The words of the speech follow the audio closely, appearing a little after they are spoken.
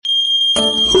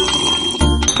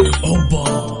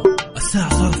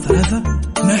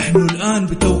الآن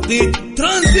بتوقيت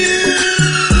ترانزيت.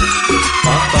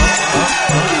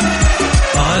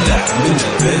 طالع من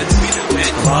البيت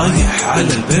رايح على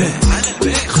البيت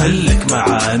خليك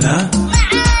معانا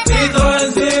في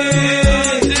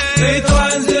ترانزيت في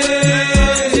ترانزيت.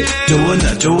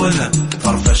 جونا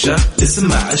فرفشة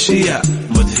اسمع أشياء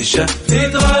مدهشة في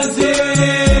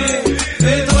ترانزيت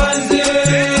في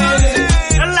ترانزيت.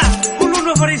 يلا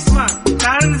قولوا نفر اسمع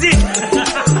ترانزيت.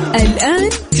 الآن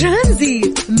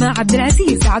ترانزيت مع عبد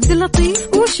العزيز عبد اللطيف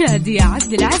وشادية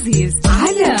عبد العزيز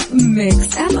على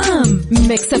ميكس اف ام.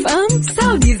 ميكس اف ام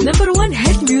سعوديز نمبر 1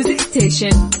 هيت ميوزك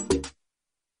ستيشن.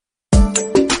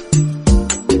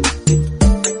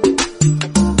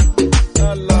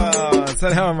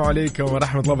 السلام عليكم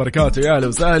ورحمة الله وبركاته. يا أهلا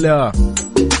وسهلا،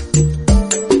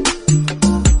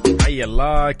 حي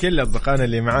الله كل أصدقائنا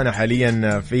اللي معانا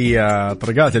حاليا في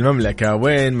طرقات المملكة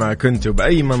وين ما كنتوا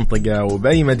بأي منطقة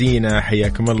وبأي مدينة،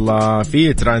 حياكم الله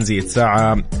في ترانزيت.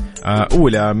 ساعة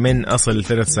أولى من أصل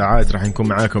 3 ساعات راح نكون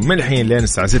معاكم من الحين لين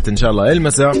الساعة 6 إن شاء الله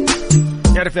المساء.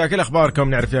 نعرف فيها كل أخباركم،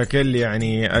 نعرف فيها كل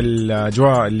يعني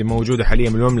الأجواء اللي موجودة حاليا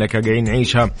بالمملكة قاعدين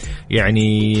نعيشها.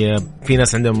 يعني في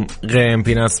ناس عندهم غيم،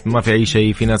 في ناس ما في أي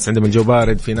شيء، في ناس عندهم الجو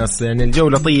بارد، في ناس يعني الجو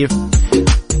لطيف،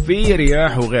 في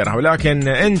رياح وغيرها. ولكن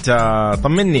أنت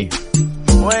طمني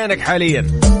وينك حاليا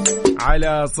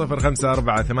على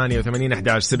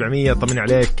 0548811700. طمني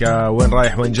عليك، وين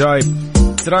رايح وين جاي.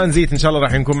 ترانزيت إن شاء الله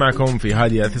راح نكون معكم في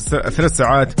هذه 3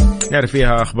 ساعات، نعرف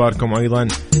فيها أخباركم وأيضا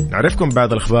نعرفكم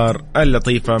بعض الأخبار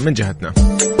اللطيفة من جهتنا.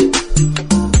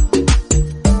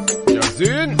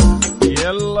 جاهزين؟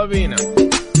 يلا بينا.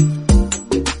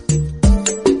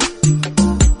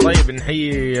 طيب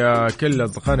نحيي كل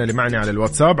أصدقائنا اللي معنا على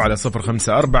الواتساب على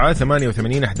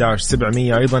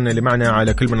 0548811700. أيضا اللي معنا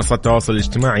على كل منصات التواصل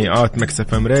الاجتماعي @ميكس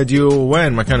اف ام راديو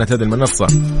وين ما كانت هذه المنصة.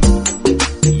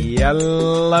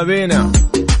 يلا بينا.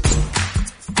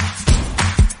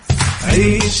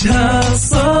 عيشها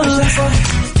صح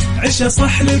عيشها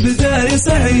صح لبداية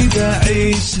سعيدة.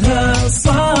 عيشها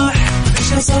صح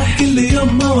عيشها صح كل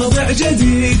يوم مواضيع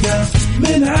جديدة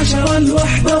من 10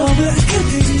 ل1 وضع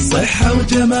كثير. صحة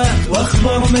وجمال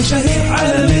واخبار مشاهير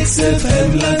على ميكس اف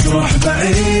ام لا تروح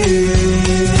بعيد.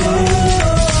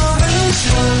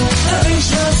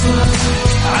 عيشها صح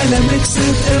على ميكس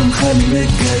اف ام خليك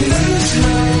قريب.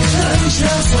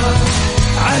 عيشها صح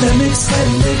على ميكس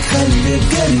خليك قريب.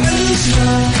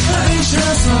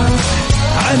 عيشها صح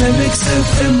على ميكس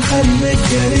اف ام خليك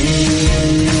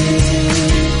قريب.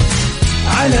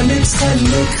 على ميكس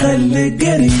خليك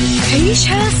قريب.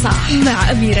 عيشها صح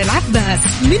مع أميرة العباس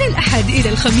من الأحد إلى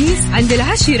الخميس عند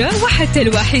 10 وحتى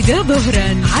 1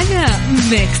 ظهرا على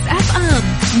ميكس اف ام.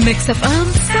 ميكس اف ام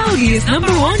سعوديز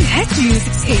نمبر 1 هيت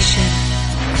ميوزك ستيشن.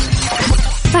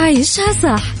 عيشها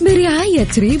صح برعاية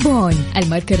ريبون،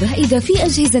 الماركة الرائدة في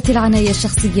أجهزة العناية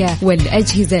الشخصية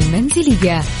والأجهزة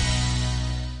المنزلية.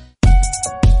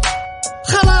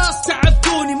 خلاص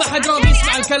تعبتوني، ما حد راضي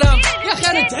يسمع الكلام. يا أخي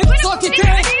أنا تعبت، صوتي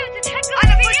تعب.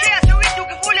 أنا كل شيء أسويه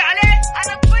توقفوا لي عليه.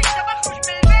 أنا طفشت بخرج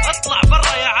من البيت. اطلع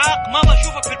برا يا عاق، ماما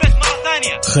أشوفك في البيت مرة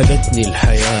ثانية. خذتني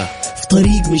الحياة في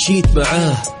طريق مشيت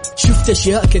معاه، شفت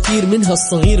أشياء كثير منها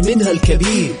الصغير منها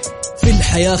الكبير. في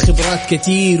الحياة خبرات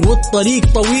كتير والطريق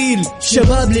طويل،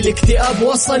 شباب للاكتئاب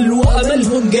وصل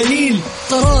وأملهم قليل.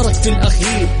 قرارك في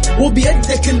الأخير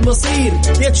وبيدك المصير،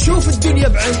 يا تشوف الدنيا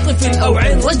بعين طفل أو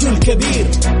عين رجل كبير.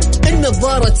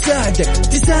 النظارة تساعدك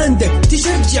تساندك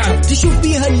تشجعك، تشوف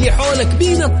بيها اللي حولك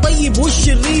بين الطيب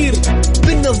والشرير.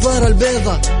 بالنظارة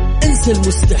البيضة انسى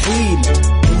المستحيل،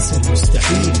 انسى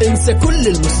المستحيل، انسى كل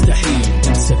المستحيل،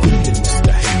 انسى كل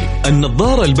المستحيل.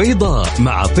 النظارة البيضاء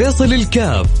مع فيصل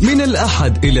الكاف من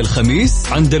الأحد إلى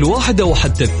الخميس عند 1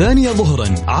 وحتى 2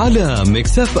 ظهرا على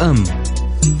ميكس اف ام.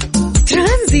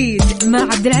 ترانزيت مع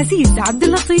عبد العزيز عبد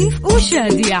اللطيف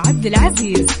وشادية عبد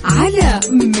العزيز على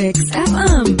ميكس اف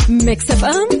ام. ميكس اف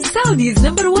ام سعوديز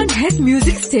نمبر 1 هيت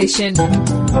ميوزك ستيشن.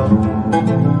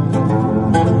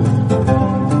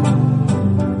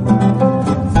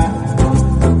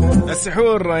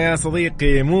 السحور يا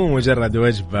صديقي مو مجرد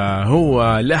وجبة،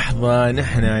 هو لحظة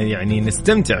نحن يعني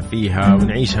نستمتع فيها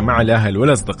ونعيشها مع الأهل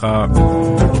والأصدقاء.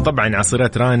 طبعا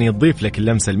عصيرات راني تضيف لك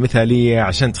اللمسة المثالية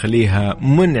عشان تخليها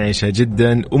منعشة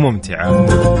جدا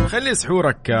وممتعة. خلي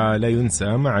سحورك لا ينسى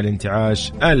مع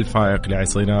الانتعاش الفائق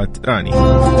لعصيرات راني.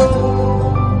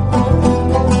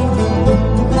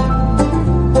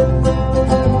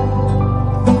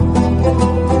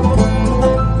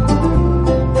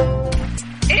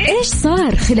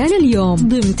 صار خلال اليوم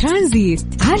ضمن ترانزيت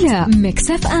على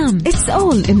ميكس اف ام. It's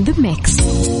all in the mix.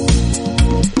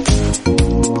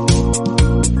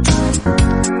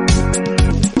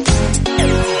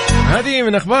 هذه في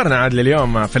من أخبارنا عاد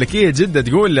لليوم. فلكية جدة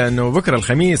تقول أنه بكرة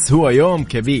الخميس هو يوم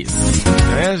كبيس.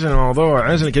 إيش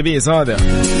الموضوع؟ إيش الكبيس هذا؟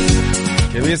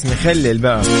 كبيس مخلل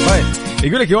بقى. طيب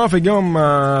يقولك يوافق يوم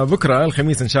بكرة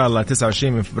الخميس إن شاء الله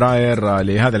 29 من فبراير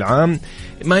لهذا العام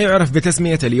ما يعرف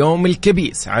بتسمية اليوم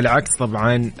الكبيس، على عكس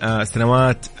طبعا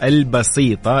السنوات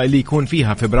البسيطة اللي يكون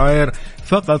فيها فبراير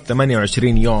فقط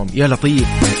 28 يوم. يا لطيف.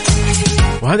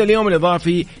 وهذا اليوم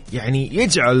الإضافي يعني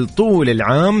يجعل طول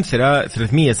العام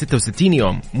 366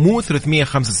 يوم، مو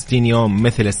 365 يوم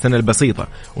مثل السنة البسيطة،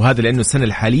 وهذا لأنه السنة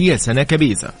الحالية سنة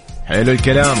كبيسة. حلو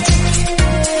الكلام.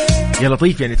 يا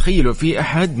لطيف. يعني تخيلوا في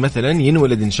أحد مثلا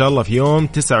ينولد إن شاء الله في يوم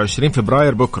 29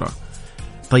 فبراير بكرة.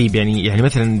 طيب يعني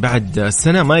مثلا بعد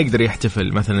السنة ما يقدر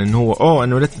يحتفل مثلا إنه هو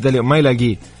أنا ولدت ذا اليوم، ما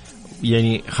يلاقيه،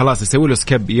 يعني خلاص يسوي له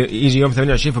سكب. يجي يوم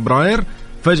 28 فبراير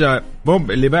فجأة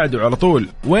بوب اللي بعده على طول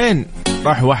وين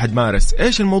راح 1 مارس.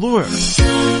 إيش الموضوع؟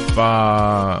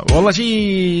 والله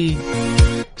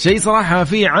شيء صراحة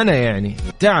فيه عنا، يعني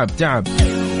تعب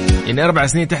يعني 4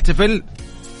 سنين تحتفل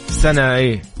سنة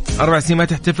ايه، 4 سنين ما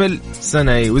تحتفل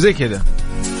سنة ايه، وزي كذا.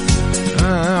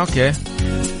 اوكي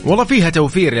والله فيها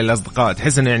توفير للأصدقاء.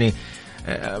 تحس انه يعني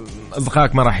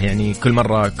أصدقائك ما راح يعني كل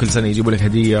مرة كل سنة يجيبوا لك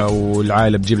هدية،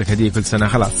 والعائلة بتجيب لك هدية كل سنة.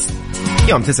 خلاص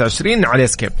يوم 29 عليه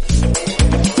سكيب.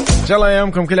 إن شاء الله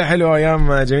أيامكم كلها حلوة،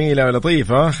 أيام جميلة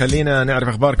ولطيفة. خلينا نعرف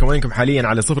أخباركم وينكم حاليا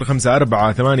على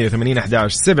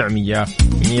 0548811700.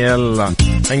 يلا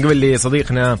نقول لي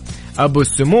صديقنا أبو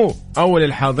السمو أول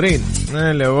الحاضرين.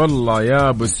 لا والله يا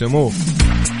أبو السمو.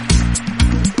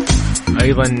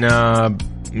 أيضا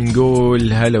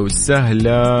نقول هلا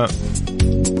وسهلا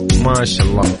ما شاء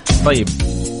الله. طيب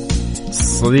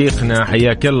صديقنا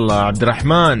حياك الله عبد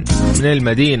الرحمن من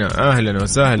المدينة، أهلا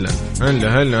وسهلا.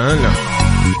 هلا.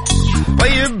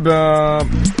 طيب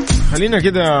خلينا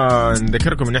كده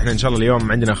نذكركم ان احنا ان شاء الله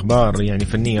اليوم عندنا اخبار يعني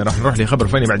فنية. راح نروح لخبر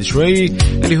فني بعد شوي،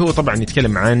 اللي هو طبعا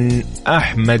يتكلم عن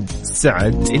احمد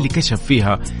سعد اللي كشف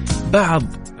فيها بعض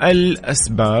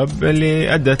الاسباب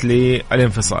اللي ادت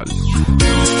للانفصال.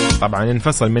 طبعا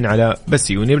انفصل من علاء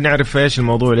بسيوني. بنعرف ايش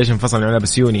الموضوع، ليش انفصل من علاء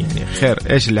بسيوني، يعني خير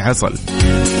ايش اللي حصل.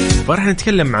 فراح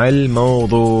نتكلم عن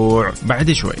الموضوع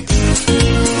بعد شوي.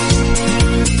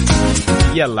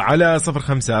 يلا على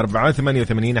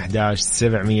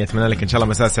 0548811700. أتمنى لك إن شاء الله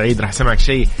مساء سعيد. راح أسمعك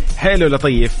شيء حلو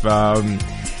لطيف.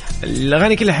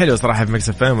 الأغاني كلها حلوة صراحة في مكس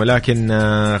اف ام، ولكن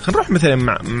خلينا نروح مثلا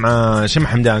مع شمع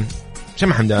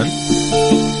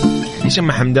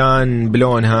حمدان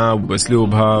بلونها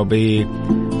وبأسلوبها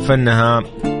وبفنها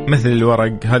مثل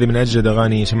الورق. هذه من أجد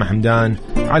أغاني شمع حمدان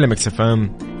على مكس اف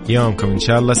ام. يومكم إن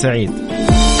شاء الله سعيد.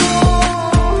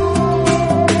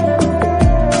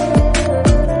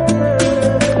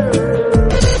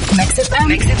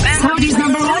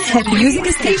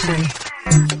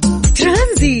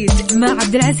 ترانزيت مع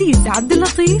عبد العزيز عبد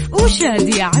اللطيف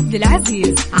وشادي عبد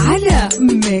العزيز على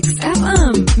ميكس اف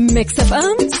ام. ميكس اف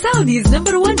ام سعوديز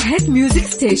نمبر 1 هيت ميوزك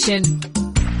ستيشن.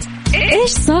 ايش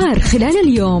صار خلال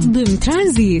اليوم ضمن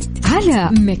ترانزيت على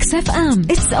ميكس اف ام.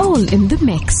 It's all in the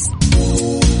mix.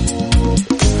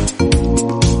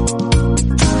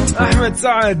 أحمد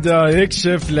سعد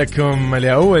يكشف لكم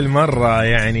لأول مرة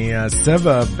يعني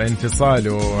سبب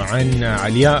انفصاله عن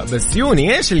علياء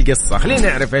بسيوني. إيش القصة؟ خلينا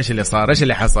نعرف إيش اللي صار، إيش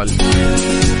اللي حصل.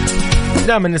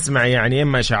 دائما نسمع يعني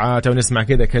إما إشاعات أو نسمع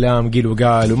كذا كلام قيل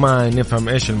وقال وما نفهم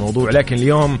إيش الموضوع. لكن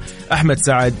اليوم أحمد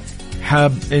سعد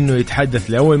حاب إنه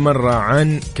يتحدث لأول مرة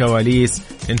عن كواليس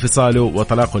انفصاله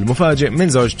وطلاقه المفاجئ من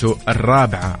زوجته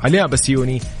الرابعة علياء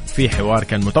بسيوني في حوار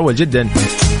كان مطول جدا.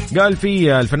 قال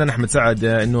فيه الفنان أحمد سعد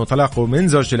إنه طلاقه من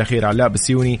زوجته الأخيرة علياء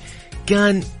بسيوني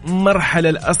كان مرحلة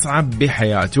الأصعب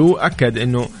بحياته. أكد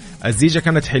إنه الزيجة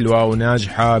كانت حلوة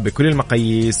وناجحة بكل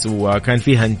المقاييس وكان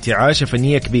فيها انتعاشة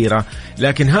فنية كبيرة،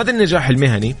 لكن هذا النجاح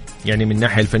المهني يعني من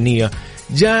الناحية الفنية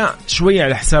جاء شوية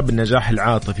على حساب النجاح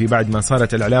العاطفي بعد ما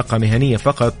صارت العلاقة مهنية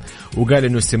فقط. وقال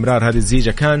إنه استمرار هذه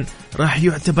الزيجة كان راح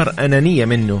يعتبر أنانية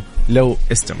منه لو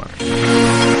استمر.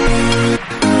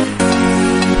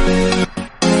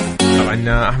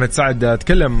 طبعا أحمد سعد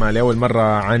تكلم لأول مرة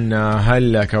عن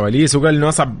هالكواليس وقال إنه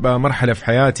أصعب مرحلة في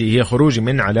حياتي هي خروجي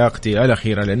من علاقتي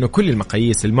الأخيرة، لأنه كل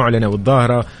المقاييس المعلنة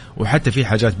والظاهرة وحتى في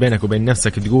حاجات بينك وبين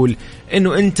نفسك تقول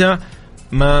إنه أنت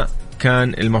ما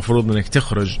كان المفروض إنك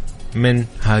تخرج من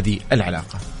هذه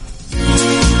العلاقة.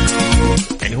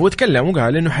 يعني هو تكلم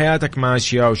وقال إنه حياتك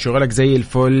ماشية وشغلك زي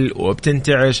الفل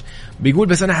وبتنتعش. بيقول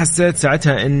بس أنا حسيت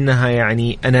ساعتها إنها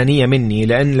يعني أنانية مني،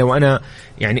 لأن لو أنا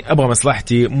يعني أبغى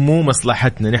مصلحتي مو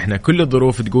مصلحتنا نحن، كل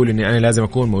الظروف تقول إني أنا لازم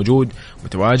أكون موجود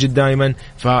متواجد دائما.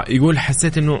 فيقول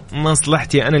حسيت إنه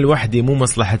مصلحتي أنا لوحدي مو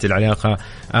مصلحة العلاقة،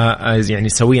 يعني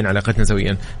سويا علاقتنا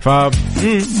سويا.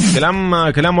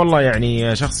 كلام والله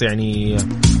يعني شخص يعني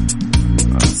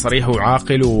صريح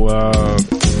وعاقل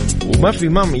وما في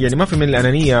ما في من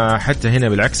الأنانية حتى هنا،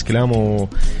 بالعكس كلامه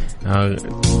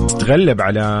تغلب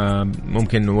على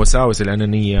ممكن وساوس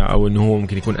الأنانية أو إنه هو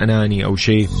ممكن يكون أناني أو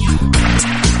شيء.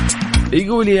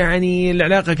 يقول يعني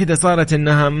العلاقة كده صارت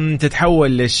إنها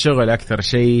تتحول للشغل أكثر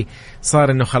شيء،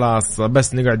 صار إنه خلاص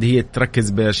بس نقعد هي تركز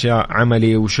بأشياء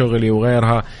عملي وشغلي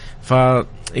وغيرها.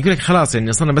 فيقول لك خلاص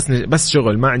يعني صرنا بس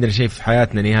شغل، ما عندنا شيء في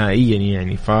حياتنا نهائيا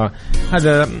يعني.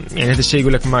 فهذا يعني هذا الشيء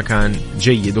يقول لك ما كان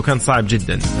جيد وكان صعب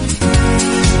جدا.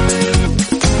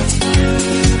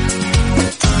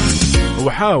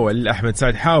 وحاول أحمد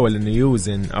سعد حاول إنه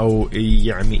يوزن أو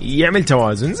يعمل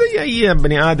توازن زي أي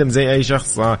بني آدم، زي أي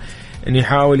شخص إنه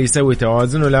يحاول يسوي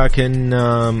توازن، ولكن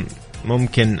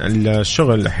ممكن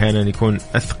الشغل أحيانا يكون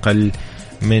أثقل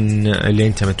من اللي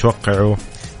أنت متوقعه،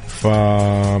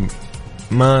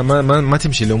 ما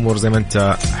تمشي الأمور زي ما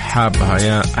أنت حابها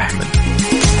يا أحمد.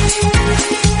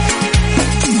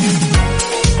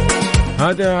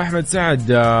 هذا أحمد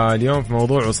سعد اليوم في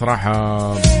موضوع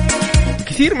صراحة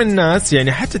كثير من الناس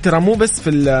يعني حتى ترى مو بس في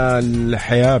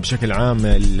الحياة بشكل عام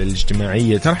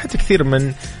الاجتماعية، ترى حتى كثير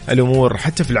من الأمور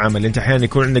حتى في العمل. أنت أحيانا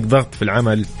يكون عندك ضغط في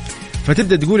العمل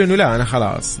فتبدأ تقول إنه لا أنا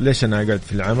خلاص ليش أنا أقعد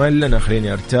في العمل، أنا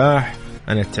خليني أرتاح،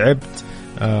 أنا تعبت.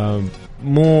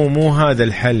 مو هذا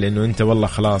الحل إنه أنت والله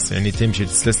خلاص يعني تمشي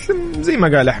تستسلم زي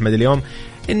ما قال أحمد اليوم،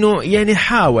 إنه يعني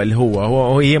حاول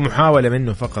هي محاولة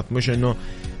منه فقط، مش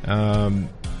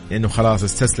إنه خلاص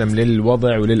استسلم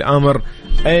للوضع وللأمر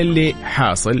اللي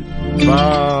حاصل.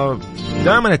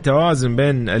 فدائما التوازن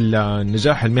بين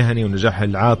النجاح المهني والنجاح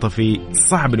العاطفي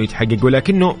صعب إنه يتحقق،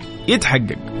 ولكنه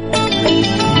يتحقق.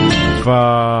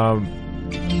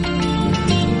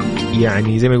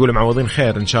 يعني زي ما يقولوا معوضين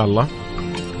خير إن شاء الله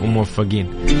وموفقين.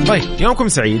 طيب يومكم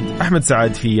سعيد. أحمد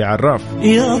سعد في عراف.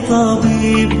 يا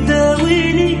طبيب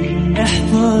داويني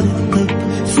احضر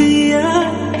الطب في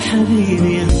يا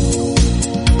حبيبي.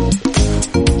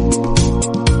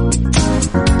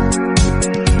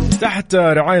 تحت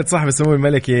رعاية صاحب السمو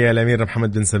الملكي الأمير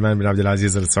محمد بن سلمان بن عبد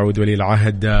العزيز ال سعود ولي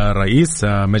العهد رئيس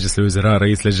مجلس الوزراء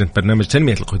رئيس لجنة برنامج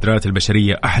تنمية القدرات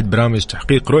البشرية أحد برامج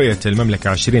تحقيق رؤية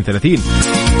المملكة 2030،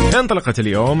 انطلقت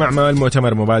اليوم أعمال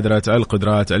مؤتمر مبادرة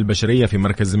القدرات البشرية في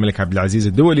مركز الملك عبد العزيز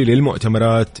الدولي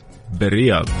للمؤتمرات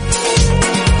بالرياض.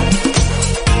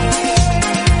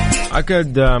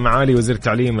 أكد معالي وزير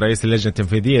التعليم رئيس اللجنة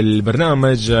التنفيذية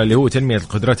للبرنامج اللي هو تنمية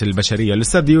القدرات البشرية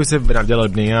الأستاذ يوسف بن عبد الله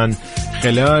البنيان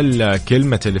خلال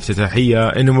كلمته الافتتاحية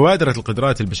إنه مبادرة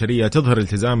القدرات البشرية تظهر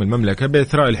التزام المملكة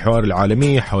بإثراء الحوار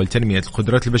العالمي حول تنمية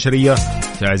القدرات البشرية،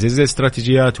 تعزيز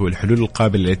الاستراتيجيات والحلول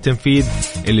القابلة للتنفيذ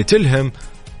اللي تلهم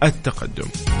التقدم.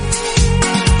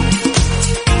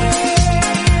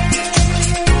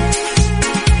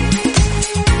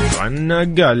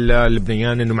 قال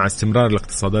البنيان أنه مع استمرار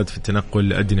الاقتصادات في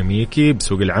التنقل الديناميكي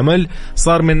بسوق العمل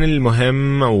صار من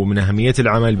المهم ومن أهمية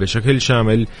العمل بشكل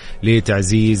شامل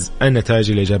لتعزيز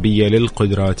النتائج الإيجابية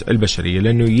للقدرات البشرية،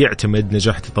 لأنه يعتمد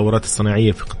نجاح التطورات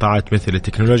الصناعية في قطاعات مثل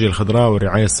التكنولوجيا الخضراء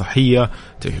والرعاية الصحية،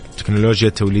 التكنولوجيا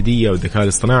التوليدية والذكاء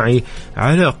الاصطناعي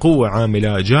على قوة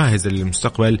عاملة جاهزة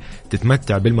للمستقبل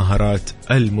تتمتع بالمهارات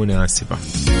المناسبة.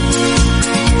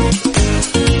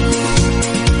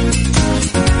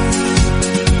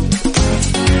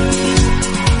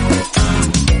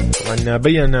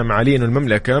 بيّن معالي أن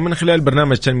المملكة من خلال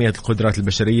برنامج تنمية القدرات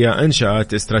البشرية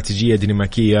أنشأت استراتيجية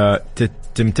ديناميكية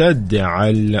تمتد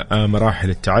على مراحل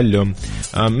التعلم،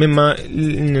 مما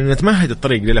نتمهد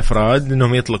الطريق للأفراد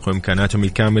أنهم يطلقوا إمكاناتهم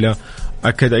الكاملة.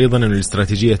 أكد أيضا أن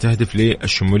الاستراتيجية تهدف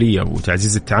للشمولية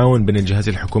وتعزيز التعاون بين الجهات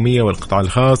الحكومية والقطاع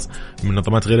الخاص من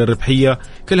المنظمات غير الربحية،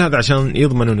 كل هذا عشان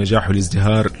يضمنوا نجاح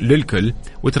والازدهار للكل.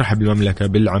 وترحب المملكة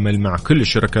بالعمل مع كل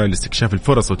الشركاء لاستكشاف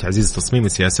الفرص وتعزيز تصميم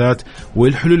السياسات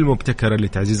والحلول المبتكرة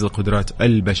لتعزيز القدرات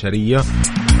البشرية.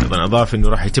 أيضا أضاف أنه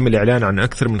راح يتم الإعلان عن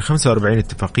أكثر من 45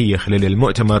 اتفاقية خلال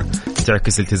المؤتمر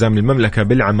تعكس التزام المملكة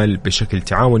بالعمل بشكل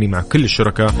تعاوني مع كل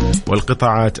الشركاء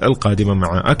والقطاعات القادمة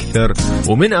مع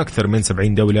أكثر من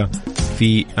 70 دولة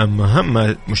في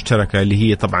مهمة مشتركة اللي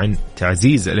هي طبعا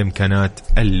تعزيز الإمكانات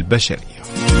البشرية.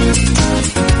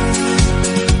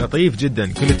 لطيف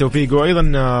جدا، كل التوفيق. وأيضا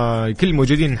كل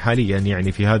الموجودين حاليا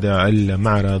يعني في هذا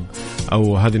المعرض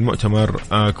أو هذا المؤتمر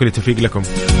كل التوفيق لكم.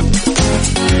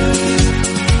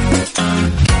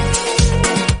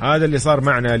 هذا اللي صار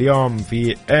معنا اليوم.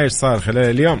 في إيش صار خلال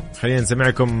اليوم؟ خلينا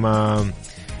نسمعكم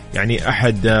يعني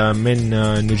أحد من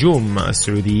نجوم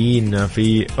السعوديين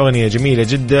في أغنية جميلة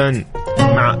جدا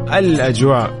مع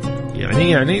الأجواء.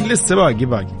 يعني لسه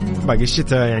باقي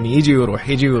الشتاء، يعني يجي ويروح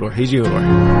يجي ويروح يجي ويروح،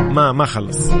 ما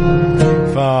خلص.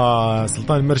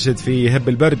 فسلطان المرشد في هب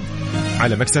البرد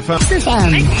على ميكس اف ام.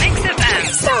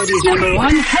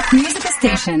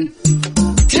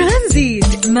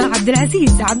 ترانزيت مع عبد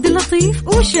العزيز عبد اللطيف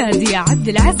وشادي عبد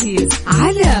العزيز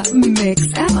على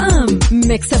ميكس اف ام.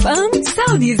 ميكس اف ام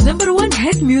سعوديز نمبر 1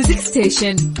 هيت ميوزك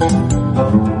ستيشن.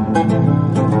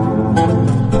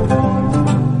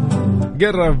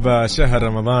 قرب شهر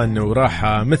رمضان وراح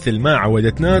مثل ما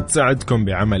عودتنا تساعدكم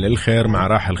بعمل الخير مع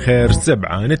راح الخير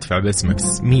 7 ندفع بس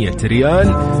 100 ريال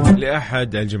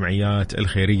لأحد الجمعيات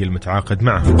الخيرية المتعاقد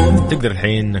معها. تقدر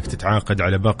الحين انك تتعاقد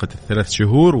على باقة 3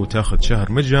 شهور وتاخذ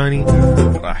شهر مجاني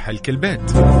راح الكل بيت.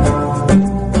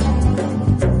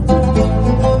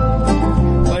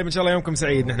 إن شاء الله يومكم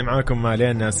سعيد. نحن معاكم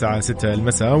لين الساعة 6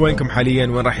 المساء. وينكم حاليا؟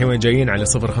 وين رايحين وين جايين؟ على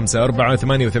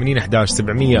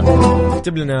 0548811700.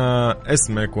 اكتب لنا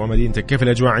اسمك ومدينتك. كيف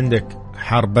الأجواء عندك؟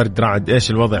 حار برد رعد؟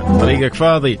 ايش الوضع؟ طريقك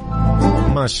فاضي؟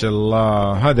 ما شاء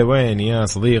الله. هذا وين يا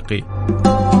صديقي؟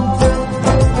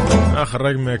 آخر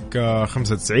رقمك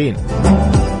 95.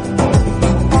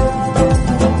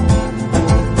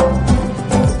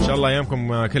 إن شاء الله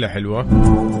أيامكم كلها حلوة.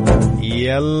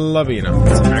 يلا بينا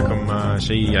نسمعكم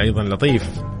شيء أيضا لطيف.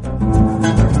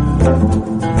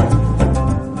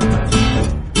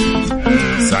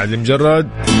 سعد المجرد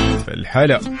في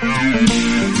الحلقة.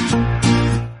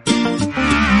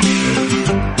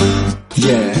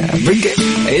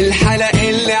 الحلقة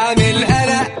اللي عامل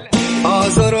قلق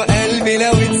أعذر قلبي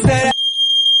لو اتسرق.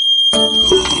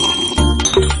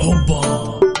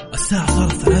 أوبا، الساعة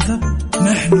صارت 3.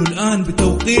 نحن الآن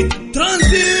بتوقيت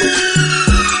ترانزيت.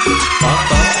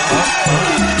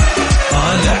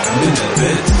 طالع من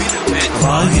البيت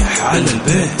رايح على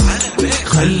البيت،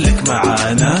 خليك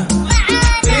معانا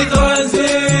في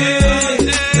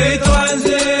ترانزيت. في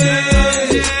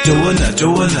ترانزيت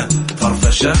جونا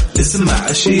فرفشة، اسمع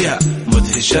أشياء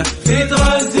مدهشة في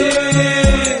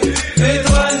ترانزيت. في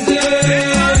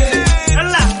ترانزيت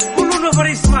يلا كلنا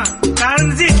فريسمان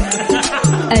ترانزيت.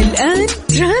 الآن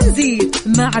ترانزيت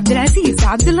مع عبد العزيز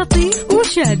عبد اللطيف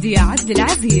وشادي عبد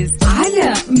العزيز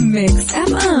على ميكس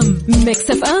اف ام.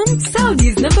 ميكس اف ام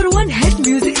سعوديز نمبر 1 هيت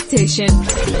ميوزك ستيشن.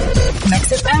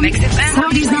 ميكس اف ام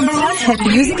سعوديز نمبر 1 هيت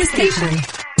ميوزك ستيشن.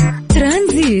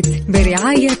 ترانزيت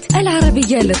برعاية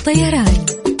العربية للطيران.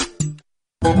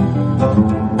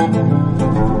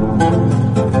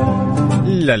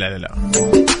 لا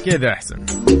كذا أحسن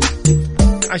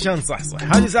عشان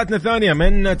صحصح. هذه ساعتنا الثانية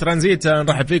من ترانزيت.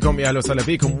 نرحب فيكم، يا أهلا وسهلا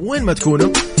فيكم وين ما تكونوا.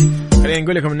 خلينا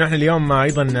نقول لكم إن احنا اليوم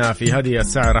أيضا في هذه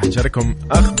الساعة راح نشارككم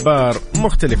أخبار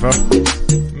مختلفة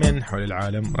من حول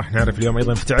العالم. راح نعرف اليوم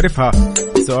أيضا في تعرفها،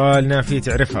 سؤالنا في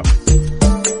تعرفها.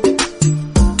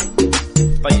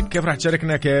 طيب كيف راح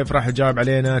تشاركنا؟ كيف راح تجاوب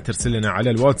علينا؟ ترسل لنا على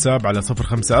الواتساب على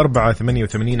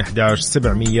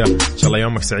 0548811700. إن شاء الله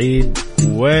يومك سعيد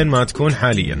وين ما تكون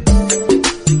حاليا.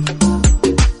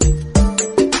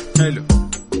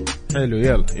 حلو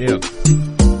يلا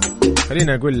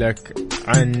خلينا أقول لك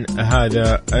عن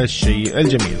هذا الشيء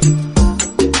الجميل.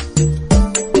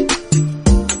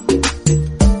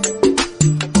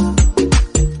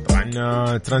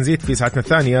 طبعا ترانزيت في ساعتنا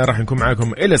الثانية راح نكون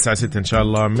معاكم إلى الساعة 6 إن شاء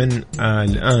الله، من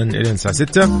الآن إلى الساعة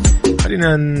 6.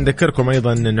 خلينا نذكركم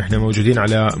أيضا أن احنا موجودين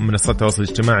على منصات التواصل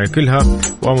الاجتماعي كلها،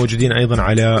 وموجودين أيضا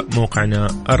على موقعنا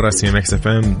الرسمي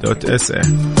mixfm.sa.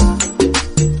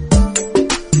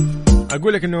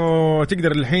 أقول لك أنه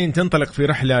تقدر الحين تنطلق في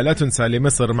رحلة لا تنسى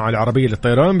لمصر مع العربية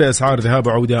للطيران بأسعار ذهاب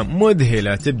وعودة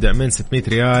مذهلة تبدأ من 600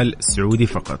 ريال سعودي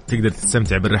فقط. تقدر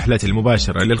تستمتع بالرحلات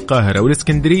المباشرة للقاهرة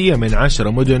والإسكندرية من 10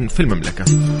 مدن في المملكة.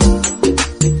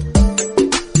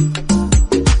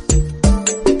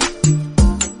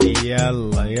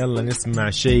 يلا نسمع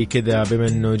شيء كذا بما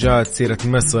أنه جات سيرة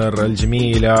مصر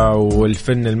الجميلة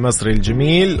والفن المصري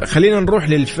الجميل. خلينا نروح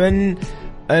للفن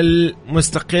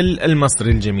المستقل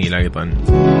المصري الجميل أيضا.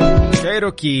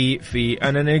 كايروكي في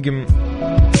أنا نجم،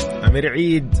 أمير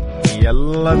عيد.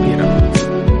 يلا بينا.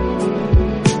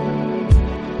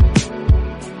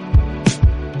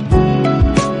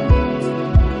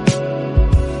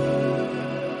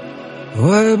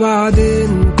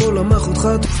 وبعدين كل ما أخذ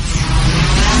خطوة.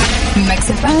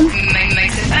 ميكس اف ام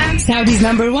سعوديز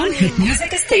نمبر 1 هيت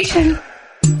ميوزك ستيشن.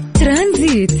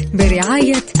 ترانزيت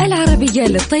برعاية العربية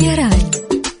للطيران.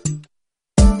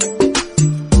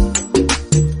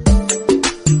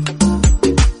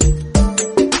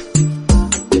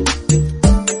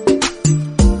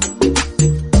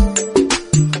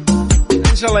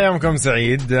 يوم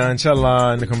سعيد إن شاء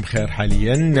الله أنكم بخير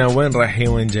حاليا. وين رايحين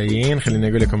وين جايين؟ خليني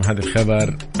أقول لكم هذا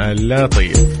الخبر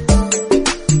اللطيف.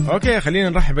 أوكي خلينا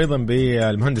نرحب أيضا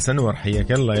بالمهندس أنور.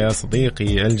 حياك الله يا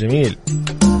صديقي الجميل.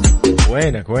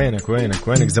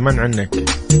 وينك زمان عنك.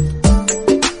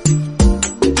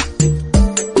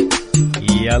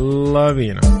 يلا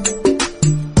بينا.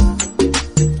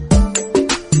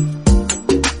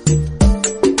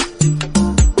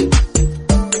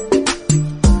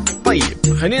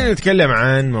 خلينا نتكلم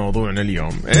عن موضوعنا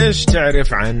اليوم. إيش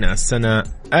تعرف عن السنة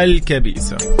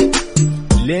الكبيسة؟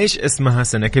 ليش اسمها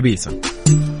سنة كبيسة؟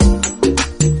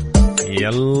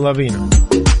 يلا بينا.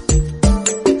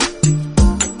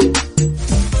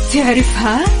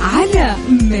 تعرفها على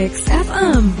ميكس اف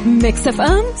ام. ميكس اف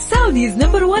ام سعوديز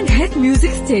نمبر 1 هيت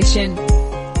ميوزك ستيشن.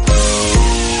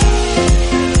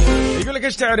 يقول لك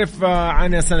إيش تعرف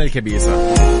عن السنة الكبيسة؟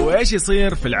 وإيش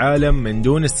يصير في العالم من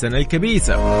دون السنة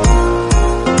الكبيسة؟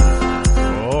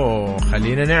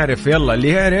 خلينا نعرف. يلا اللي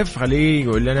يعرف خليه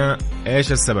يقول لنا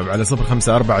ايش السبب على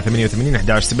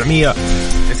 0548811700.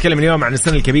 نتكلم اليوم عن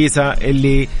السنة الكبيسة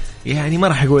اللي يعني ما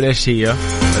راح اقول ايش هي،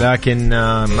 ولكن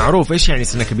معروف ايش يعني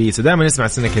سنة كبيسة. دائما نسمع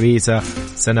سنة كبيسة،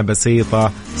 سنة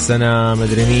بسيطة، سنة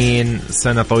مدري مين،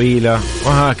 سنة طويلة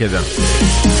وهكذا.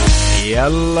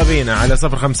 يلا بينا على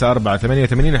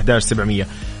 0548811700.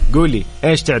 قولي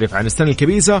ايش تعرف عن السنة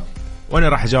الكبيسة وانا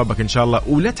راح اجاوبك ان شاء الله.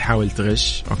 ولا تحاول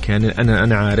تغش. اوكي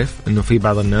انا عارف انه في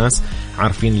بعض الناس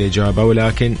عارفين الاجابه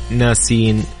ولكن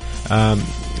ناسين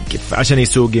عشان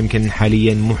يسوق. يمكن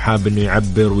حاليا مو حاب انه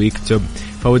يعبر ويكتب،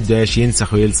 فوده ايش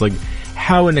ينسخ ويلصق.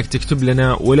 حاول انك تكتب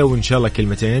لنا ولو ان شاء الله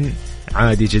كلمتين،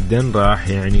 عادي جدا، راح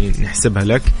يعني نحسبها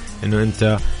لك انه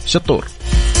انت شطور.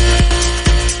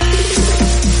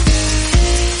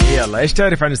 يلا ايش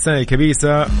تعرف عن السنه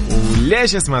الكبيسه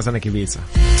وليش اسمها سنه كبيسه؟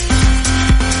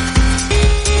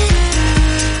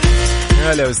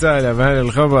 هلا وسهلا بهذا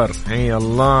الخبر. حي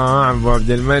الله ابو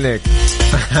عبد الملك.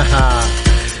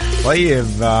 طيب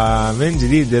من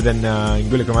جديد اذا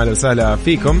نقول لكم هلا وسهلا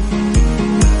فيكم.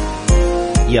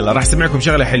 يلا راح اسمعكم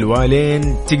شغله حلوه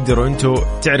لين تقدروا انتم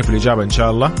تعرفوا الاجابه ان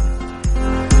شاء الله.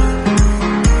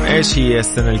 ايش هي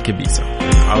السنه الكبيسه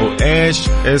او ايش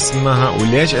اسمها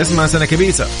وليش اسمها سنه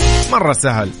كبيسه؟ مره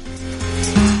سهل،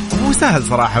 مو سهل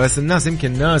صراحه، بس الناس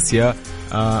يمكن ناسيه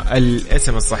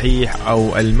الاسم الصحيح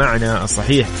أو المعنى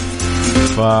الصحيح.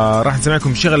 فراح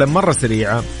نسمعكم شغلة مرة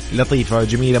سريعة لطيفة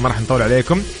جميلة، ما راح نطول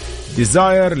عليكم.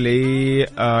 ديزاير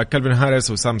لكالفين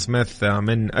هاريس وسام سميث،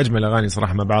 من أجمل أغاني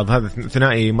صراحة مع بعض. هذا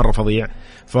ثنائي مرة فظيع.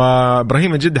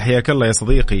 فإبراهيم جد حياك الله يا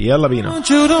صديقي. يلا بينا.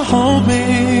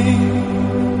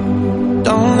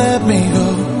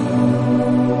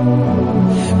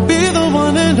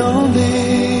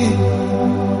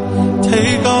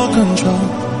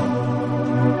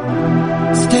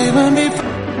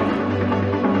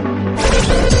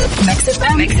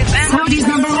 Saudi's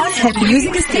number 1 hit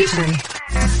music station.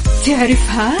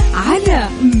 تعرفها على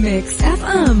ميكس اف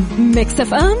ام. ميكس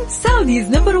اف ام Saudi's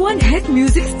number 1 hit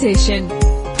music station.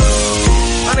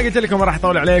 انا قلت لكم ما راح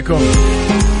اطول عليكم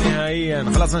نهائيا.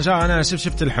 خلاص ان شاء الله انا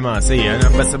شفت الحماس. انا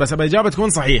بس الاجابه تكون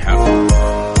صحيحه.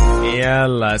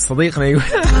 يلا صديقنا يقول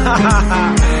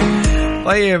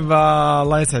طيب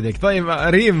الله يسعدك. طيب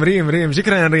ريم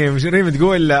شكرا ريم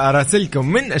تقول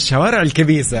اراسلكم من الشوارع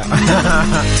الكبيسة.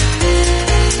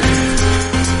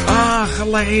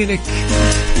 الله يعينك.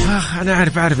 انا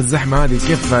اعرف الزحمة هذه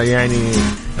كيف يعني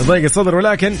ضيق الصدر،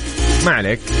 ولكن ما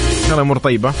عليك ان شاء الله امور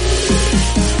طيبة.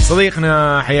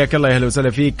 صديقنا حياك الله، اهلا وسهلا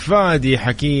فيك. فادي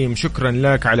حكيم شكرا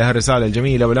لك على هالرسالة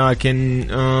الجميلة، ولكن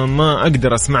ما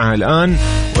اقدر اسمعها الان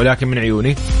ولكن من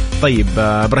عيوني. طيب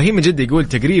ابراهيم جد يقول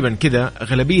تقريبا كذا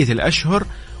اغلبية الاشهر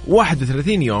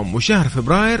 31 يوم وشهر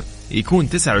فبراير يكون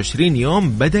 29 يوم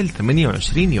بدل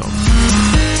 28 يوم.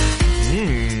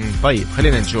 طيب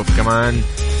خلينا نشوف كمان.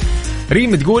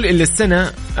 ريم تقول إلا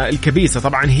السنة الكبيسة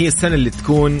طبعا هي السنة اللي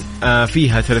تكون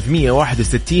فيها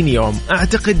 361 يوم،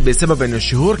 أعتقد بسبب أن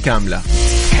الشهور كاملة.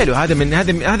 حلو.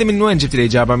 هذا من وين جبت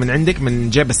الإجابة؟ من عندك من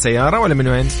جيب السيارة ولا من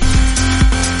وين؟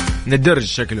 من الدرج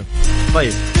شكله.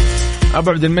 طيب أبو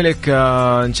عبد الملك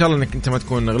إن شاء الله أنك أنت ما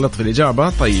تكون غلط في الإجابة.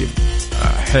 طيب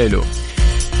حلو.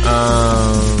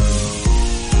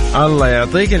 الله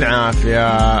يعطيك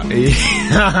العافية.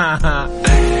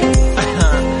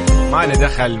 ما له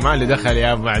دخل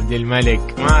يا أبو عبد الملك،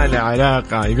 ما له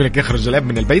علاقة. يقول لك يخرج الأب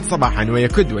من البيت صباحا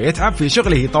ويكد ويتعب في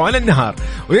شغله طوال النهار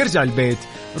ويرجع البيت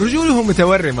رجوله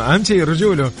متورمة. أهم شيء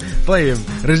رجوله. طيب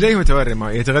رجليه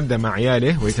متورمة، يتغدى مع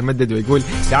عياله ويتمدد ويقول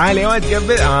تعال يا واد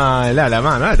قبل. لا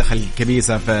ما دخل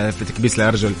كبيسة في تكبيس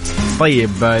الأرجل. طيب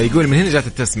يقول من هنا جات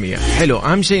التسمية. حلو.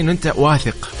 أهم شيء إنه أنت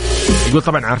واثق يقول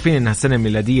طبعا عارفين أنها السنة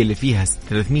الميلادية اللي فيها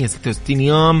 366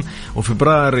 يوم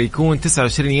وفبراير يكون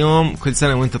 29 يوم. كل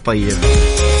سنة وانت طيب.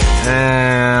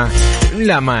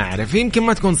 لا ما أعرف، يمكن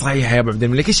ما تكون صحيحة يا أبو عبد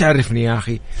الملك. إيش عرفني يا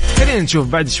أخي؟ خلينا نشوف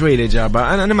بعد شوي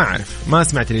الإجابة. أنا ما أعرف، ما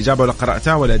سمعت الإجابة ولا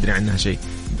قرأتها ولا أدري عنها شيء.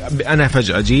 أنا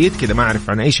فجأة جيت كذا ما أعرف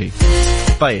عن أي شيء.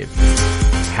 طيب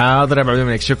حاضر يا أبو عبد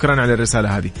الملك، شكرا على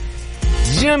الرسالة هذه.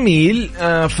 جميل.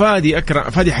 فادي أكرم،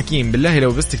 فادي حكيم، بالله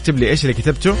لو بس تكتب لي إيش اللي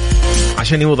كتبته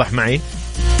عشان يوضح معي.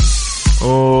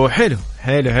 وحلو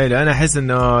حلو حلو، أنا أحس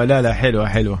إنه لا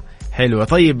حلوة.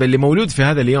 طيب اللي مولود في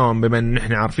هذا اليوم، بما أن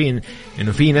نحن عارفين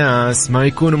أنه في ناس ما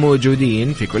يكونوا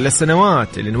موجودين في كل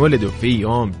السنوات اللي انولدوا في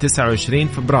يوم 29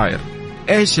 فبراير،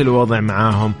 إيش الوضع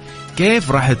معاهم؟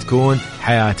 كيف راح تكون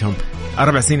حياتهم؟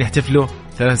 4 سنين يحتفلوا،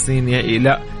 3 سنين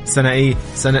لا، سنة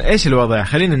سنة إيش الوضع؟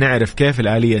 خلينا نعرف كيف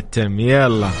الآلية تتم.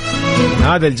 يلا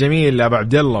هذا الجميل أبو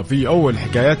عبد الله في أول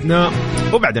حكايتنا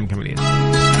وبعدها مكملين.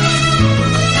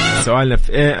 سؤالنا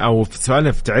في إيه، أو في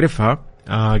سؤالنا في تعرفها.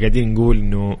 قاعدين نقول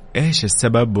إنه إيش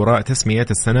السبب وراء تسمية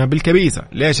السنة بالكبيسة؟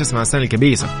 ليش اسمها السنة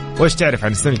الكبيسة؟ وإيش تعرف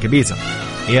عن السنة الكبيسة؟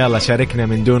 يلا شاركنا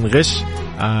من دون غش.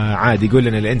 عادي قول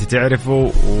لنا اللي أنت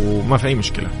تعرفه وما في أي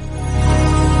مشكلة.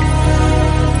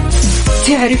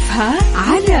 تعرفها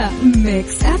على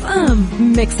ميكس اف ام.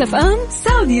 ميكس اف ام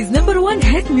سعوديز نمبر 1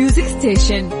 هيت ميوزك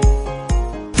ستيشن.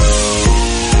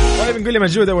 طيب نقول لي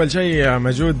مجود، أول شيء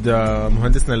مجود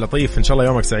مهندسنا اللطيف، إن شاء الله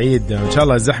يومك سعيد. إن شاء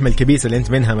الله الزحمة الكبيسة اللي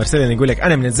أنت منها مرسلين يقول لك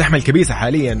أنا من الزحمة الكبيسة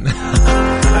حاليا.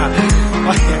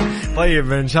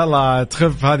 طيب إن شاء الله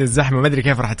تخف هذه الزحمة، ما أدري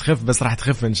كيف راح تخف، بس راح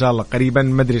تخف إن شاء الله قريبا،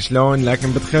 ما أدري شلون،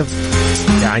 لكن بتخف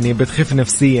يعني، بتخف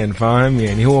نفسيا، فاهم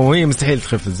يعني؟ وهي مستحيل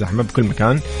تخف الزحمة بكل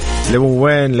مكان لو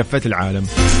وين لفت العالم.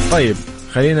 طيب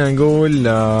خلينا نقول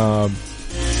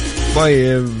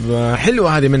طيب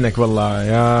حلوة هذه منك والله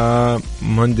يا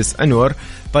مهندس أنور.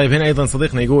 طيب هنا أيضا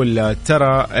صديقنا يقول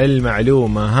ترى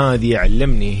المعلومة هذه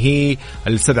علمني هي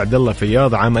الأستاذ عبد الله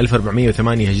فياض عام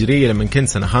 1408 هجرية لما كنت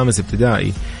سنة 5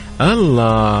 ابتدائي.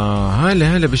 الله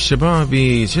هلا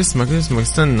بالشبابي. شو اسمك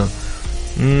استنى،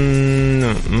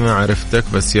 ما عرفتك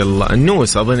بس يلا.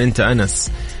 النوس أظن أنت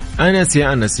أنس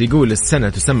يا أنس يقول السنة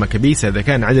تسمى كبيسة إذا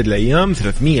كان عدد الأيام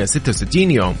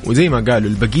 366 يوم، وزي ما قالوا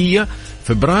البقية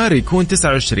فبراير يكون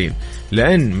 29،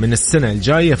 لأن من السنة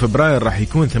الجاية فبراير راح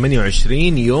يكون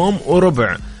 28 يوم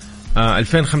وربع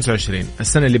 2025.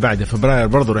 السنة اللي بعدها فبراير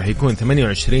برضو راح يكون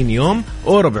 28 يوم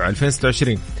وربع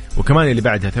 2026، وكمان اللي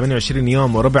بعدها 28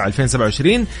 يوم وربع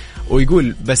 2027.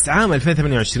 ويقول بس عام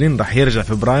 2028 راح يرجع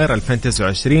فبراير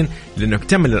 2029 لأنه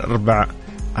اكتمل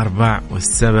الأربع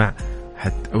والسبع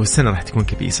والسنة راح تكون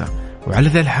كبيسة، وعلى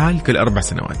ذا الحال كل 4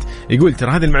 سنوات. يقول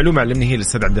ترى هذه المعلومة علمني هي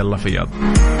الأستاذ عبد الله فياض.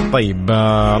 طيب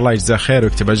الله يجزاه خير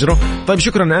ويكتب أجره. طيب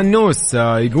شكرا أنوس.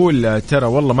 يقول ترى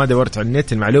والله ما دورت على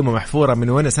النت، المعلومة محفورة من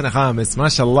وأنا سنة 5. ما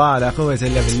شاء الله لا قوة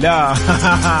إلا بالله.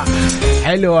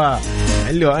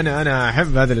 حلوة أنا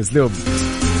أحب هذا الأسلوب.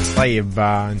 طيب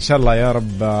إن شاء الله يا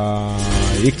رب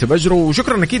يكتب أجره.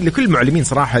 وشكرا أكيد لكل المعلمين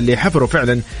صراحة اللي حفروا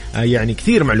فعلا يعني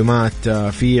كثير معلومات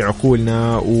في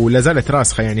عقولنا ولا زالت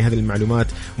راسخة يعني هذه المعلومات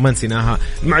وما نسيناها.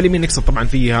 المعلمين نقصد طبعا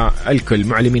فيها الكل،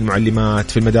 معلمين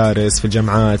معلمات في المدارس، في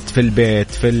الجامعات، في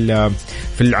البيت،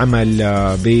 في العمل،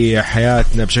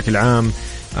 بحياتنا بشكل عام.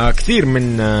 كثير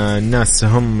من الناس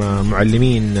هم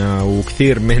معلمين،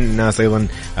 وكثير من الناس أيضا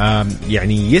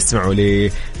يعني يسمعوا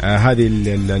لهذه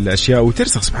الأشياء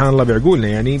وترسخ سبحان الله بعقولنا.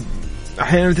 يعني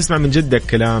أحيانا تسمع من جدك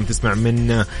كلام، تسمع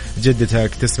من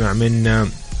جدتك، تسمع من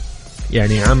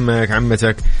يعني عمك،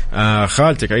 عمتك،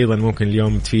 خالتك أيضا ممكن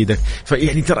اليوم تفيدك.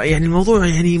 فيعني ترى يعني الموضوع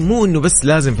يعني مو إنه بس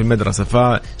لازم في المدرسة.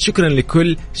 فشكرا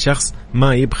لكل شخص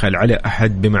ما يبخل على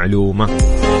أحد بمعلومة.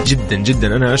 جدا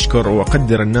جدا أنا أشكر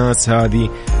وأقدر الناس هذه،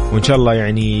 وإن شاء الله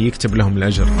يعني يكتب لهم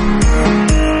الأجر.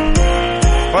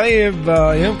 طيب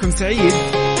يومكم سعيد.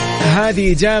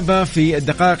 هذه إجابة في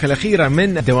الدقائق الأخيرة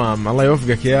من الدوام. الله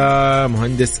يوفقك يا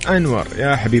مهندس أنور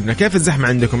يا حبيبنا. كيف الزحمة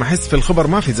عندكم؟ أحس في الخبر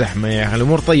ما في زحمة يا أخي،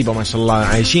 الأمور طيبة ما شاء الله،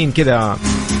 عايشين كذا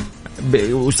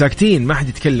وساكتين ما حد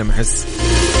يتكلم أحس.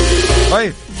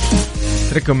 طيب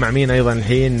ترككم مع مين أيضا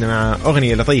الحين؟ مع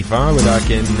أغنية لطيفة،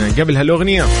 ولكن قبل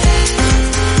هالأغنية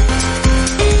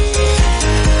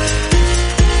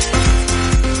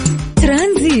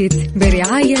ترانزيت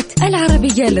برعاية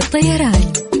العربية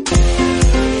للطيران.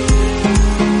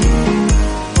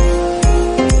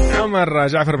 عمر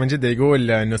جعفر من جدة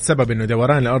يقول أنه السبب أنه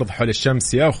دوران الأرض حول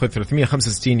الشمس يأخذ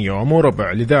 365 يوم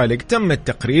وربع، لذلك تم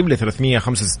التقريب ل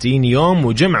 365 يوم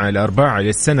وجمع الأرباع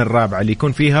للسنة الرابعة اللي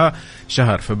يكون فيها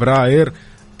شهر فبراير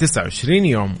 29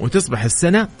 يوم، وتصبح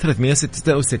السنة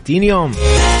 366 يوم.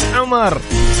 عمر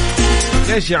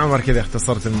ليش يا عمر كذا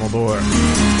اختصرت الموضوع؟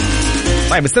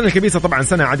 طيب السنة الكبيسة طبعا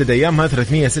سنة عدد أيامها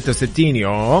 366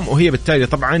 يوم، وهي بالتالي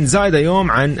طبعا زايدة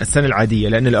يوم عن السنة العادية،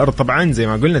 لأن الأرض طبعا زي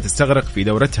ما قلنا تستغرق في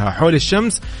دورتها حول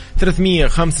الشمس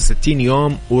 365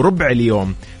 يوم وربع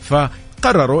اليوم.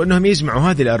 فقرروا أنهم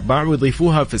يجمعوا هذه الأرباع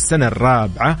ويضيفوها في السنة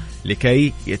الرابعة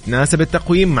لكي يتناسب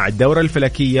التقويم مع الدورة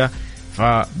الفلكية.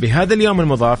 فبهذا اليوم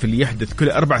المضاف اللي يحدث كل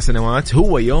 4 سنوات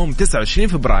هو يوم 29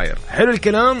 فبراير. حلو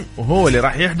الكلام، وهو اللي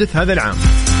راح يحدث هذا العام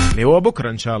اللي هو بكرة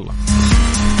إن شاء الله.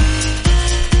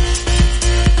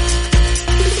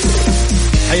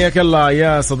 حياك الله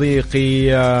يا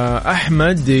صديقي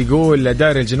أحمد، يقول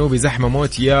الدائري الجنوبي زحمة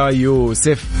موت يا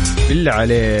يوسف، بالله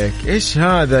عليك إيش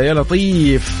هذا يا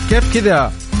لطيف؟ كيف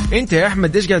كذا أنت يا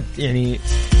أحمد؟ إيش قاعد يعني؟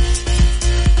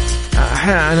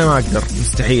 أنا ما أقدر،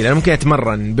 مستحيل. أنا ممكن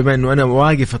أتمرن بما أنه أنا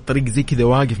واقف الطريق زي كذا،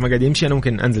 واقف ما قاعد يمشي، أنا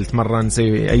ممكن أنزل أتمرن،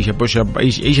 أسوي أي شيء، بوش أب،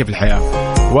 أي شيء في الحياة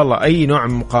والله، أي نوع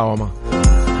من مقاومة.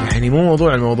 يعني مو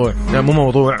موضوع الموضوع، لا مو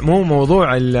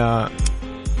موضوع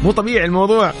مو طبيعي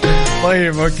الموضوع.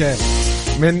 طيب أوكي،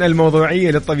 من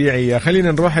الموضوعية للطبيعية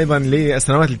خلينا نروح أيضا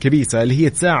للسنوات الكبيسة اللي هي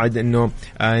تساعد أنه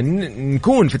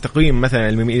نكون في التقويم مثلا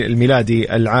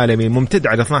الميلادي العالمي ممتد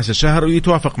على 12 شهر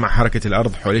ويتوافق مع حركة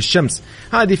الأرض حول الشمس.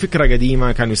 هذه فكرة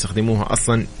قديمة كانوا يستخدموها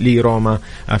أصلا لروما،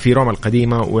 في روما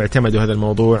القديمة، واعتمدوا هذا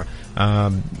الموضوع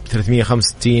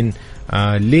 365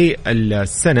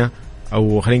 للسنة،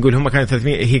 أو خلينا نقول هم كانت 300،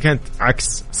 هي كانت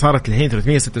عكس، صارت الحين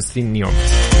 366 يوم.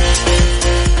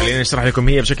 خلينا نشرح لكم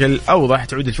هي بشكل أوضح.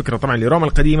 تعود الفكرة طبعا لروما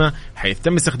القديمة، حيث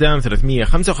تم استخدام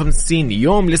 355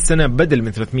 يوم للسنة بدل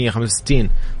من 365.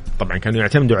 طبعا كانوا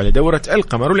يعتمدوا على دورة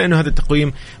القمر، ولأنه هذا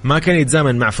التقويم ما كان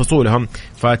يتزامن مع فصولهم،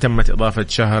 فتمت إضافة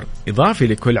شهر إضافي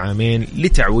لكل عامين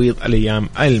لتعويض الأيام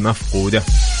المفقودة.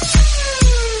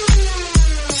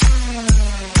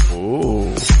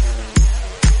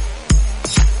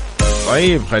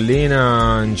 طيب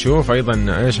خلينا نشوف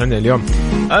أيضا إيش عندنا اليوم.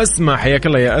 أسمع، حياك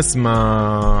الله يا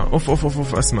أسمع.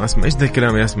 أوف أسمع إيش ذا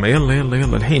الكلام يا أسمع؟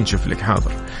 يلا الحين نشوف لك.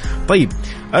 حاضر. طيب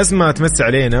أسمع تمس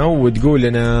علينا وتقول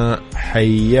لنا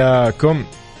حياكم.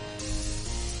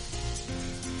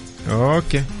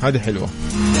 أوكي هذه حلوة.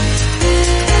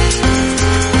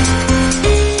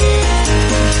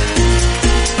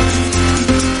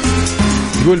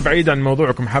 تقول بعيد عن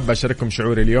موضوعكم، حابة أشارككم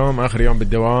شعوري اليوم، آخر يوم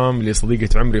بالدوام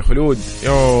لصديقة عمري خلود.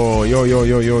 يو يو يو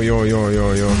يو يو يو يو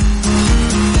يو يو.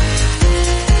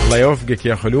 الله يوفقك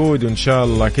يا خلود، وإن شاء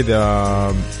الله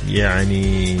كذا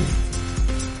يعني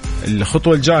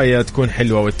الخطوة الجاية تكون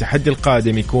حلوة، والتحدي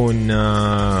القادم يكون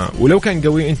ولو كان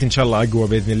قوي أنت إن شاء الله أقوى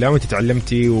بإذن الله، وأنت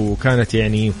تعلمتي وكانت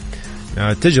يعني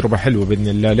تجربة حلوة بإذن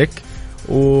الله لك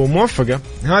وموفقة.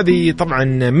 هذه طبعا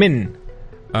من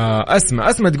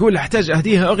أسمى تقول أحتاج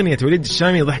أهديها أغنية وليد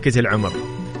الشامي ضحكة العمر،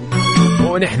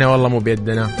 ونحن والله مو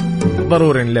بيدنا،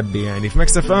 ضروري نلبي يعني في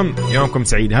مكس اف ام. يومكم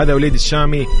سعيد. هذا وليد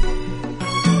الشامي،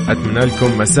 أتمنى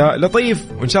لكم مساء لطيف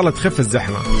وإن شاء الله تخف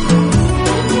الزحمة.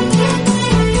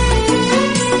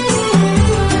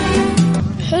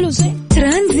 حلو زين.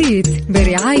 ترانزيت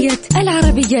برعاية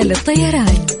العربية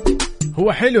للطيران.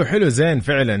 هو حلو زين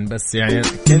فعلا، بس يعني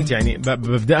كنت يعني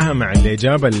ببدأها مع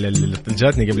الإجابة اللي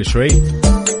جاتني قبل شوي،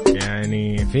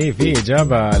 يعني في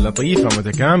إجابة لطيفة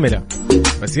متكاملة،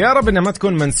 بس يا رب إنها ما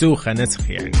تكون منسوخة نسخ.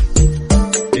 يعني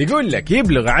يقول لك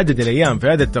يبلغ عدد الأيام في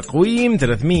هذا التقويم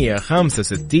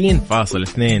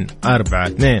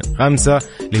 365.2425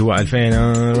 اللي هو 2000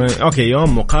 أوكي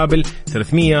يوم، مقابل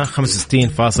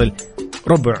 365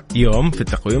 ربع يوم في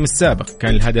التقويم السابق.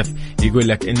 كان الهدف يقول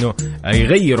لك انه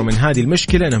يغيروا من هذه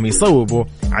المشكلة، انهم يصوبوا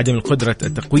عدم القدرة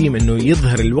التقويم انه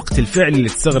يظهر الوقت الفعلي اللي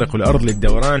تستغرق الارض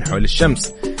للدوران حول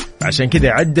الشمس، عشان كذا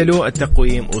عدلوا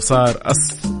التقويم وصار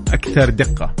اكثر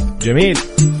دقة. جميل،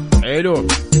 حلو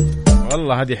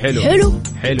والله، هذه حلو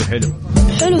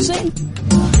زين.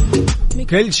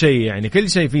 كل شيء يعني كل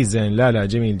شيء فيه زين. لا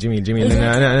جميل.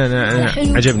 انا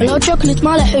عجبني. الهوت شوكليت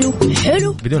ماله حلو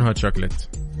بدون هوت شوكليت.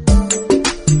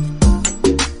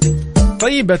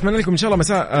 طيب أتمنى لكم إن شاء الله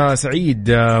مساء سعيد.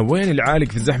 وين اللي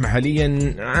عالق في الزحمة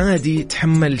حاليا؟ عادي،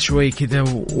 تحمل شوي كذا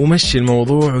ومشي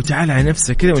الموضوع وتعال على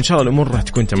نفسك كذا، وإن شاء الله الأمور راح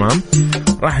تكون تمام.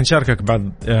 راح نشاركك بعض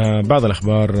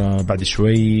الأخبار بعد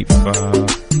شوي،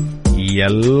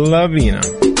 يلا بينا.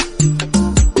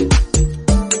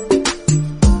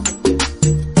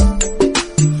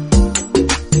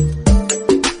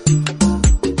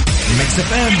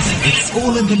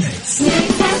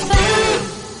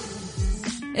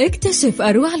 اكتشف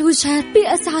أروع الوجهات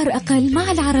بأسعار أقل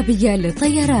مع العربية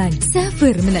للطيران.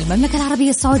 سافر من المملكة العربية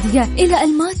السعودية إلى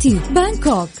الماتي،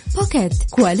 بانكوك، بوكيت،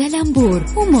 كوالالمبور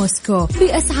وموسكو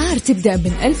بأسعار تبدأ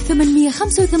من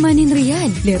 1885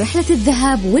 ريال لرحلة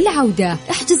الذهاب والعودة.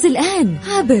 احجز الآن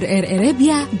عبر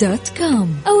airarabia.com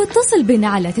أو اتصل بنا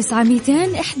على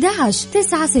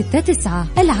 911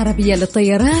 العربية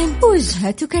للطيران.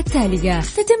 وجهتك التالية: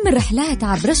 تتم الرحلات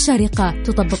عبر الشارقة،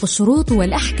 تطبق الشروط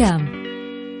والأحكام.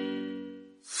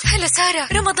 هلا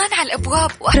سارة، رمضان على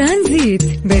الأبواب. ترانزيت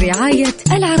برعاية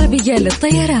العربية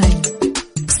للطيران.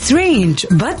 Strange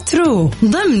but true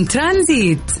ضمن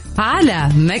ترانزيت على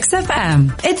ميكس اف ام.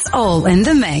 It's all in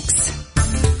the mix.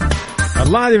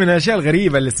 الله، هذه من الأشياء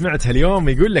الغريبة اللي سمعتها اليوم.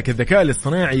 يقول لك الذكاء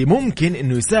الاصطناعي ممكن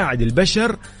إنه يساعد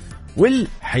البشر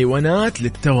والحيوانات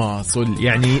للتواصل.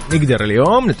 يعني نقدر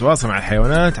اليوم نتواصل مع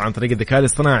الحيوانات عن طريق الذكاء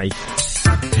الاصطناعي.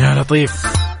 يا لطيف.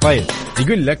 طيب،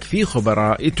 يقول لك في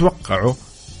خبراء يتوقعوا،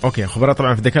 خبراء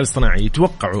طبعا في الذكاء الاصطناعي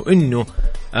يتوقعوا إنه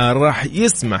راح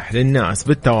يسمح للناس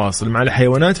بالتواصل مع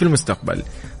الحيوانات في المستقبل.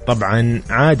 طبعا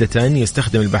عادة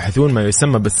يستخدم الباحثون ما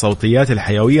يسمى بالصوتيات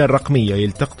الحيوية الرقمية،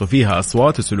 يلتقطوا فيها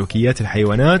أصوات وسلوكيات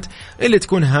الحيوانات اللي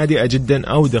تكون هادئة جدا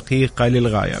أو دقيقة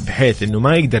للغاية، بحيث أنه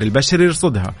ما يقدر البشر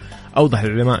يرصدها. أوضح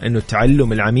العلماء أنه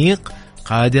التعلم العميق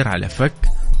قادر على فك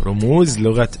رموز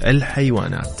لغة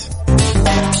الحيوانات.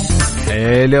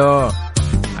 حلو،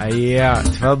 أيوة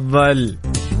تفضل.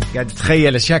 قاعد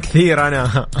تتخيل أشياء كثير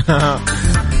أنا.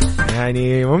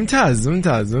 يعني ممتاز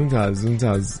ممتاز ممتاز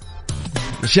ممتاز.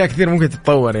 أشياء كثير ممكن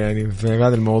تتطور يعني في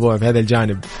هذا الموضوع، في هذا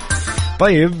الجانب.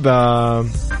 طيب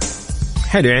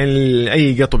حلو، يعني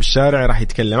أي قطو بالشارع راح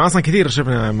يتكلم. أصلا كثير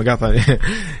شفنا مقاطع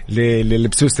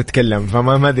لبسوس تتكلم،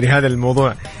 فما أدري هذا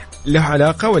الموضوع له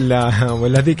علاقة ولا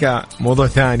هذيك موضوع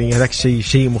ثاني. هذاك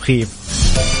شيء مخيف.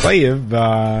 طيب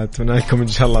أتمنى لكم إن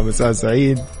شاء الله مساء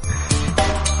سعيد.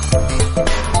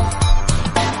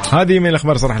 هذه من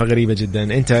الأخبار صراحة غريبة جدا.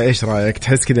 أنت إيش رأيك؟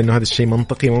 تحس كذا إنه هذا الشيء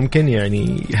منطقي ممكن؟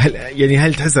 يعني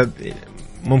هل تحس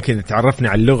ممكن تعرفنا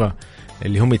على اللغة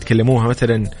اللي هم يتكلموها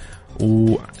مثلا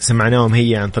وسمعناهم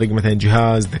هي عن طريق مثلا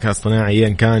جهاز ذكاء اصطناعي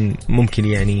إن كان ممكن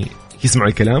يعني يسمعوا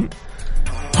الكلام؟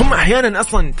 هم أحيانا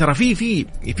أصلا ترى في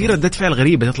ردة فعل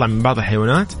غريبة تطلع من بعض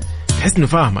الحيوانات، تحس إنه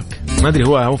فاهمك. ما أدري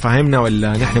هو فاهمنا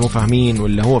ولا نحن مو فاهمين،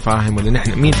 ولا هو فاهم ولا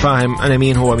نحن مين فاهم، أنا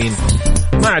مين هو مين.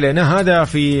 ما علينا. هذا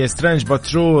في سترينج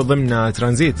باترو ضمن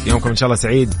ترانزيت. يومكم إن شاء الله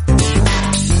سعيد.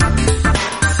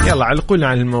 يلا علقوا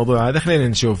عن الموضوع هذا، خلينا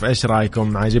نشوف إيش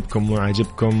رأيكم. عاجبكم مو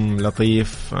عاجبكم؟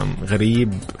 لطيف،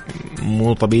 غريب،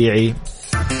 مو طبيعي؟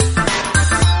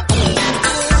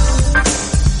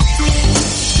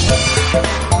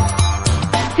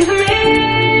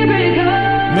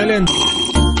 ملن.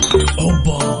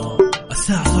 أوبا،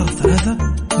 الساعة صارت 3.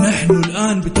 نحن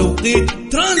الآن بتوقيت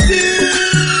ترانزيت.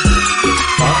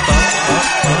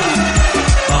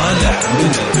 طالع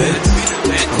من البيت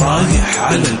رايح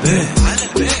على البيت،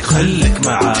 خليك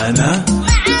معانا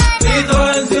في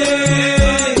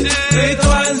ترانزيت. في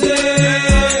ترانزيت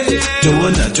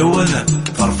جولنا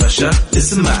فرفشة،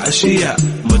 اسمع أشياء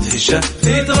مدهشة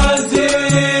في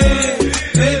ترانزيت.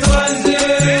 في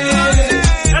ترانزيت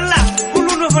يلا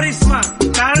كلنا فريسما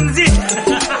ترانزيت.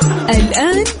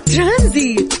 الآن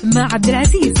ترانزيت مع عبد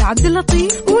العزيز عبد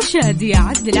اللطيف وشادي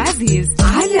عبد العزيز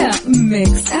على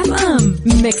ميكس اف ام.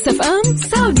 ميكس اف ام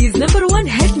سعوديز نمبر 1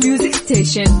 هيت ميوزك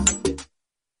ستيشن.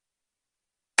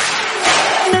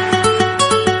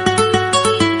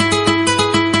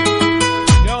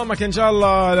 يومك ان شاء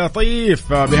الله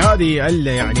لطيف بهذه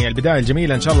يعني البدايه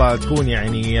الجميله. ان شاء الله تكون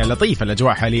يعني لطيفه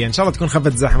الاجواء حاليا، ان شاء الله تكون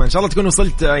خفت زحمه، ان شاء الله تكون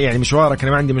وصلت يعني مشوارك.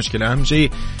 انا ما عندي مشكله، اهم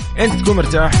شيء انت تكون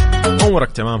مرتاح،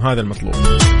 امورك تمام، هذا المطلوب.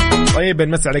 طيب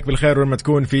نمسي عليك بالخير ولما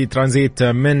تكون في ترانزيت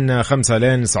من 5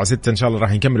 لين الساعة 6 إن شاء الله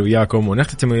راح نكمل وياكم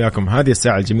ونختتم وياكم هذه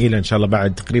الساعة الجميلة إن شاء الله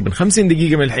بعد تقريبا 50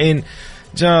 دقيقة من الحين.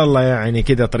 إن شاء الله يعني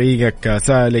كذا طريقك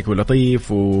سالك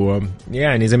ولطيف،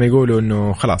 ويعني زي ما يقولوا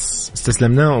إنه خلاص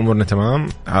استسلمنا وأمورنا تمام،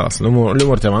 خلاص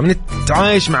الأمور تمام،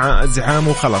 نتعايش مع الزحام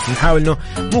وخلاص، نحاول إنه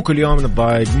مو كل يوم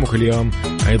نتضايق، مو كل يوم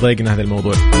يضايقنا هذا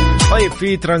الموضوع. طيب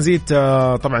في ترانزيت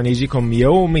طبعا يجيكم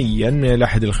يوميا من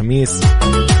الأحد الخميس،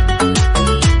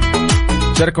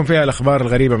 شارككم فيها الأخبار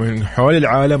الغريبة من حول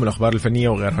العالم والأخبار الفنية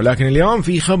وغيرها. لكن اليوم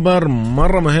في خبر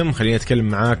مرة مهم خليني أتكلم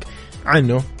معاك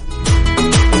عنه.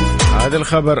 هذا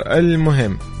الخبر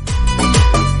المهم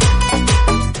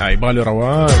يبغاله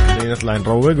رواق، خلينا نطلع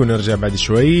نروق ونرجع بعد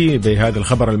شوي بهذا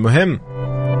الخبر المهم.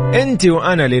 انت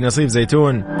وأنا لنصيب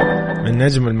زيتون من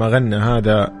نجم المغنى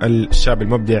هذا الشاب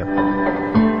المبدع.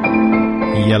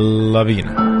 يلا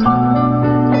بينا.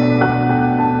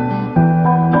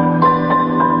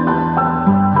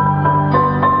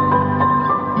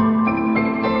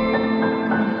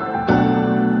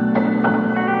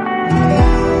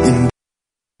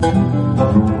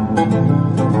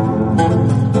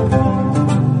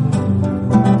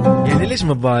 ليش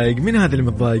متضايق؟ مين هذا اللي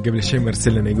متضايق قبل شيء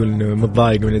مرسل لنا يقول إنه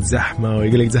متضايق من الزحمة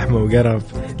ويقول لك زحمة وقرف؟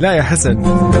 لا يا حسن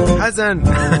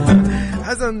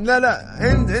حسن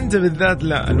لا أنت بالذات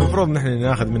لا، المفروض نحن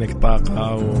ناخذ منك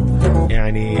طاقة،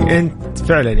 ويعني أنت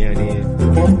فعلا يعني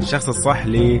الشخص الصح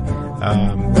لي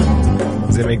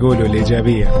زي ما يقولوا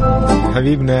الإيجابية.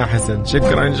 حبيبنا يا حسن،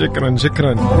 شكرا إن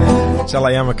شاء الله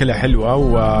أيامك كلها حلوة.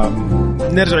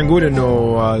 ونرجع نقول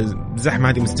إنه الزحمة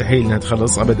هذه مستحيل إنها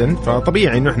تخلص أبدا،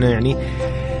 فطبيعي إنه إحنا يعني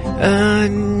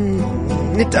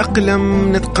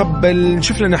نتأقلم نتقبل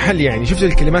نشوف لنا حل. يعني شفت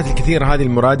الكلمات الكثيرة هذه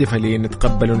المرادفة اللي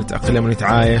نتقبل ونتأقلم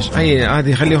ونتعايش،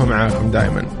 هذه خليهم معاكم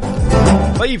دائما.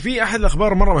 طيب في أحد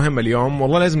الأخبار مرة مهمة اليوم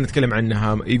والله لازم نتكلم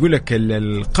عنها. يقول لك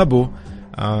القبو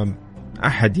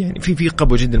أحد يعني في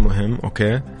قبو جدا مهم.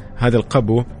 أوكي، هذا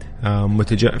القبو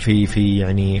في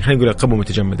يعني خلينا نقول القبو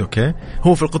متجمد. أوكي،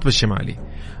 هو في القطب الشمالي،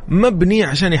 مبني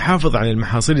عشان يحافظ على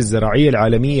المحاصيل الزراعية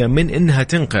العالمية من إنها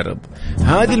تنقرض.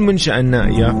 هذه المنشأة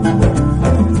النائية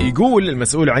يقول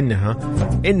المسؤول عنها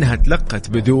إنها تلقت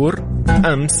بذور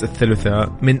أمس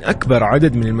الثلاثاء من أكبر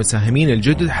عدد من المساهمين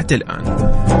الجدد حتى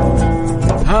الآن.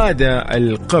 هذا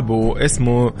القبو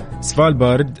اسمه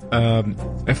سفالبارد،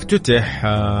 افتتح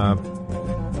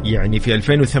يعني في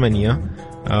 2008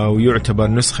 ويعتبر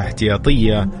نسخة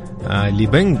احتياطية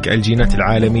لبنك الجينات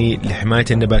العالمي لحماية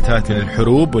النباتات من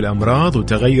الحروب والأمراض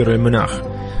وتغير المناخ.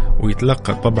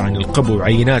 ويتلقى طبعا القبو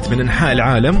عينات من أنحاء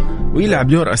العالم، ويلعب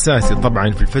دور أساسي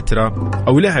طبعا في الفترة،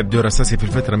 أو لعب دور أساسي في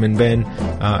الفترة من بين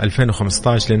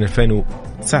 2015 ل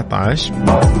 2019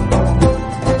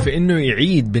 في إنه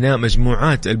يعيد بناء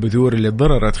مجموعات البذور اللي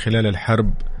ضررت خلال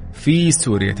الحرب في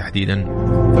سوريا تحديدا.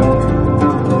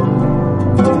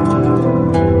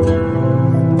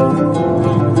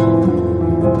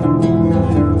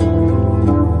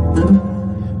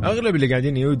 أغلب اللي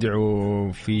قاعدين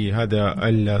يودعوا في هذا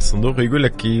الصندوق يقول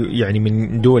لك يعني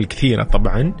من دول كثيرة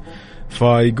طبعا،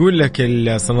 فيقول لك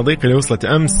الصناديق اللي وصلت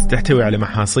أمس تحتوي على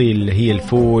محاصيل اللي هي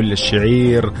الفول،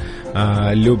 الشعير،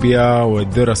 اللوبيا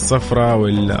والذرة الصفراء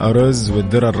والأرز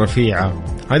والذرة الرفيعة.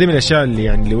 هذه من الأشياء اللي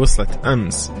يعني اللي وصلت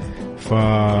أمس.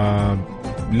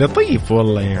 لطيف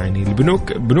والله، يعني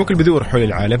بنوك البذور حول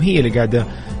العالم هي اللي قاعدة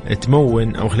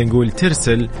تمون أو خلينا نقول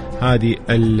ترسل هذه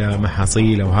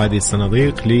المحاصيل أو هذه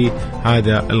الصناديق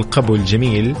لهذا القبو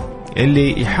الجميل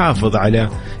اللي يحافظ على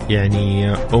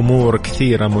يعني أمور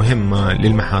كثيرة مهمة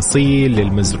للمحاصيل،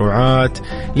 للمزروعات،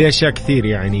 لأشياء كثير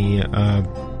يعني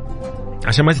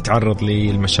عشان ما تتعرض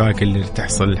للمشاكل اللي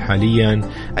تحصل حاليا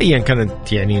أيا كانت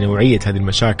يعني نوعية هذه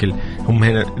المشاكل. هم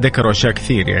هنا ذكروا أشياء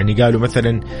كثير، يعني قالوا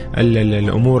مثلا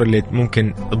الأمور اللي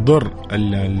ممكن تضر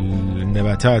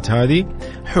النباتات هذه،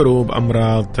 حروب،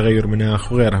 أمراض، تغير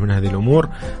مناخ وغيرها من هذه الأمور.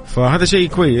 فهذا شيء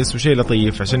كويس وشيء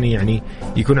لطيف عشان يعني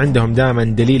يكون عندهم دائما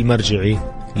دليل مرجعي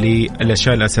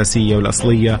للأشياء الأساسية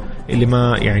والأصلية اللي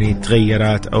ما يعني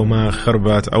تغيرت أو ما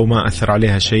خربت أو ما أثر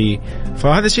عليها شيء.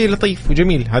 فهذا شيء لطيف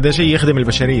وجميل، هذا شيء يخدم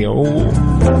البشرية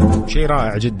وشيء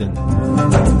رائع جدا.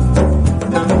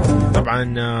 طبعا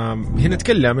هنا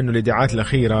نتكلم انه الايداعات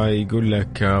الاخيره، يقول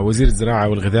لك وزير الزراعه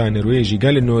والغذاء النرويجي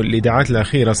قال انه الايداعات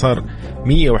الاخيره صار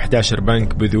 111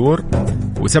 بنك بذور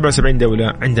و77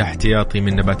 دوله عندها احتياطي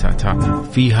من نباتاتها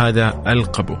في هذا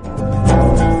القبو.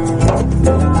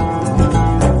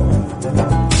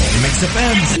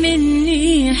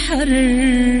 مني حر.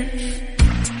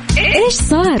 ايش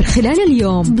صار خلال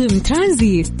اليوم ضمن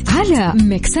ترانزيت على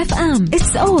ميكس اف ام؟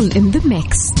 It's all in the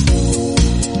mix.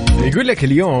 يقول لك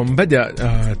اليوم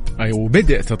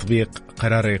بدأ تطبيق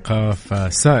قرار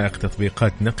إيقاف سائق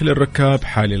تطبيقات نقل الركاب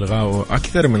حال إلغاء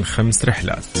أكثر من 5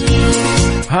 رحلات.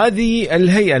 هذه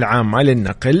الهيئة العامة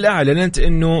للنقل أعلنت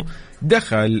أنه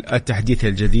دخل التحديث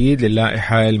الجديد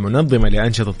للائحة المنظمة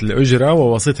لأنشطة الأجرة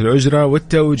ووسيط الأجرة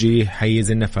والتوجيه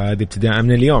حيز النفاذ ابتداء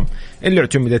من اليوم، اللي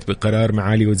اعتمدت بقرار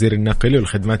معالي وزير النقل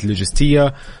والخدمات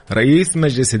اللوجستية رئيس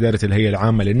مجلس إدارة الهيئة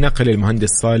العامة للنقل المهندس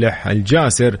صالح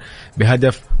الجاسر،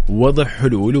 بهدف وضع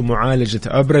حلول ومعالجة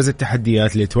أبرز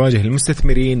التحديات اللي تواجه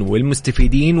المستثمرين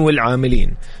والمستفيدين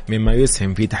والعاملين، مما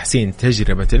يسهم في تحسين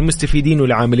تجربة المستفيدين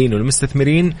والعاملين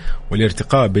والمستثمرين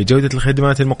والارتقاء بجودة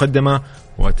الخدمات المقدمة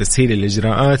وتسهيل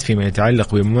الإجراءات فيما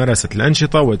يتعلق بممارسة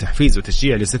الأنشطة وتحفيز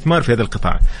وتشجيع الاستثمار في هذا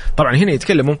القطاع. طبعا هنا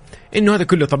يتكلموا إنه هذا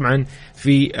كله طبعا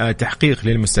في تحقيق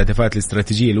للمستهدفات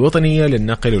الاستراتيجية الوطنية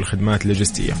للنقل والخدمات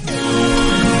اللوجستية.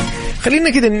 خلينا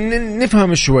كده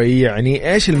نفهم شوي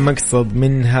يعني إيش المقصد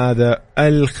من هذا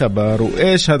الخبر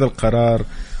وإيش هذا القرار،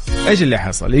 إيش اللي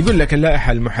حصل. يقول لك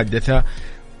اللائحة المحدثة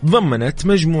ضمنت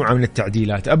مجموعة من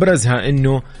التعديلات، أبرزها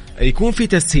أنه يكون في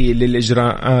تسهيل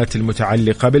للإجراءات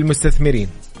المتعلقة بالمستثمرين،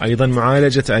 أيضا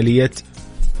معالجة آلية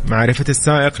معرفة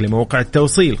السائق لموقع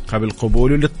التوصيل قبل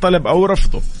قبوله للطلب أو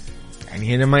رفضه،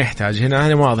 يعني هنا ما يحتاج،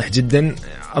 هنا واضح جدا.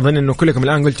 أظن أنه كلكم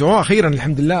الآن قلتوا أخيرا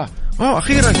الحمد لله،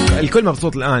 أخيرا الكل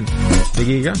مبسوط الآن.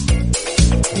 دقيقة،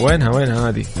 وينها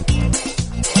هذه؟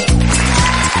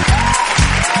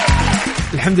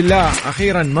 الحمد لله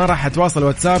أخيرا ما راح أتواصل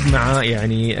واتساب مع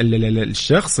يعني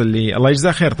الشخص اللي الله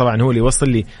يجزاه خير طبعا، هو اللي يوصل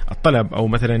لي الطلب، أو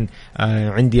مثلا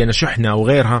عندي أنا شحنة أو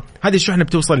غيرها. هذه الشحنة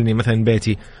بتوصلني مثلا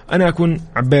بيتي، أنا أكون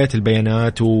عبيت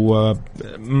البيانات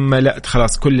وملأت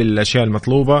خلاص كل الأشياء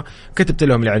المطلوبة، كتبت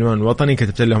لهم العنوان الوطني،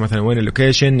 كتبت لهم مثلا وين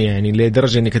اللوكيشن، يعني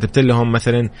لدرجة أني كتبت لهم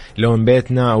مثلا لون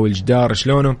بيتنا أو الجدار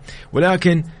شلونه.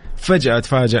 ولكن فجأة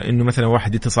أتفاجأ إنه مثلا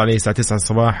واحد يتصل علي الساعة 9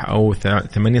 الصباح أو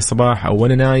 8 الصباح أو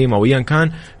وأنا نايم أو أيا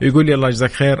كان، يقول لي الله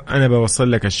يجزاك خير أنا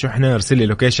بوصل لك الشحنة، ارسل لي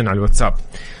لوكيشن على الواتساب.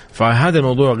 فهذا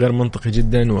الموضوع غير منطقي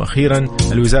جدا. وأخيرا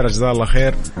الوزارة جزاها الله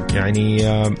خير يعني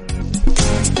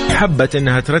حبت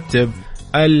إنها ترتب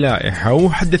اللائحة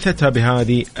وحدثتها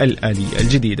بهذه الآلية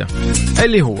الجديدة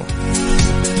اللي هو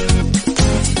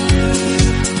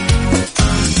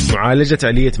معالجة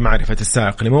آلية معرفة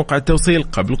السائق لموقع التوصيل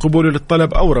قبل قبوله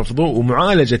للطلب أو رفضه،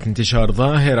 ومعالجة انتشار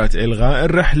ظاهرة إلغاء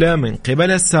الرحلة من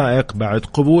قبل السائق بعد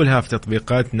قبولها في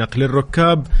تطبيقات نقل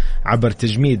الركاب، عبر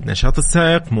تجميد نشاط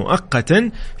السائق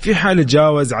مؤقتا في حال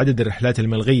تجاوز عدد الرحلات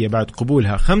الملغية بعد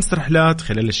قبولها 5 رحلات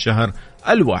خلال الشهر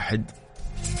الواحد.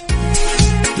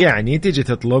 يعني تيجي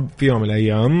تطلب في يوم من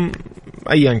الأيام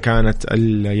أيا كانت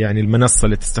يعني المنصة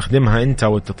اللي تستخدمها أنت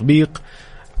والتطبيق،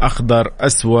 أخضر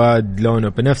أسود، لونه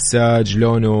بنفسج،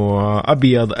 لونه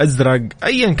أبيض أزرق،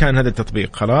 أيا كان هذا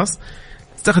التطبيق، خلاص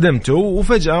استخدمته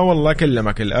وفجأة والله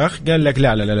كلمك الأخ قال لك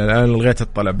لا أنا لغيت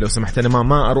الطلب، لو سمحت أنا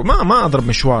ما أضرب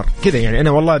مشوار كذا. يعني أنا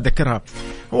والله أتذكرها،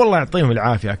 والله يعطيهم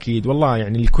العافية أكيد، والله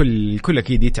يعني الكل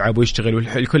أكيد يتعب ويشتغل،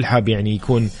 والكل حاب يعني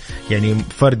يكون يعني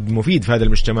فرد مفيد في هذا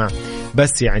المجتمع.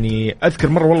 بس يعني أذكر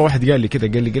مرة والله واحد قال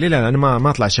لي لا أنا ما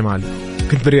أطلع شمال،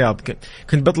 كنت بالرياض،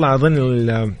 كنت بطلع أظن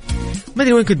ما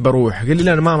أدري وين كنت بروح، قال لي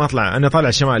لا أنا ما أطلع، أنا طالع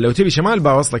شمال، لو تبي شمال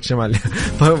بوصلك شمال.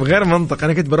 طيب غير منطق،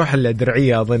 أنا كنت بروح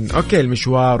الدرعية أظن، أوكي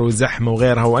المشوار وزحمة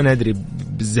وغيرها، وأنا أدري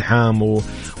بالزحام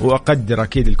وأقدر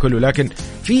أكيد الكل، لكن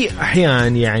في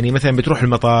أحيان يعني مثلا بتروح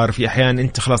المطار، في أحيان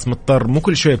أنت خلاص مضطر، مو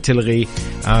كل شوية بتلغي،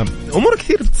 أمور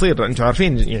كثير بتصير، أنتوا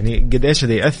عارفين يعني قد إيش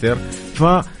هذا يأثر.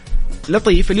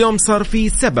 لطيف اليوم صار في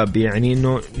سبب يعني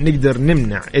إنه نقدر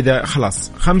نمنع، إذا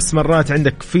خلاص 5 مرات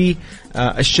عندك في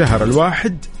الشهر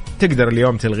الواحد تقدر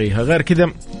اليوم تلغيها، غير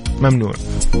كذا ممنوع.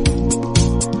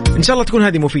 إن شاء الله تكون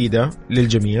هذه مفيدة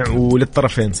للجميع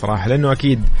وللطرفين صراحة، لأنه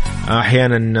أكيد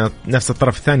أحيانا نفس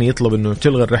الطرف الثاني يطلب أنه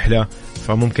تلغي الرحلة،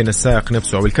 فممكن السائق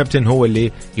نفسه أو الكابتن هو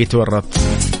اللي يتورط،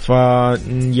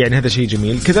 يعني هذا شيء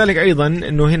جميل. كذلك أيضا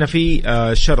أنه هنا في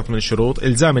شرط من الشروط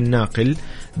إلزام الناقل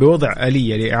بوضع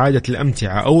آلية لإعادة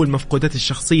الأمتعة أو المفقودات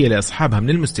الشخصية لأصحابها من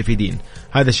المستفيدين.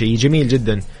 هذا شيء جميل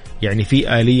جدا، يعني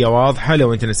في آلية واضحة،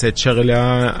 لو أنت نسيت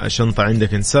شغلة، شنطة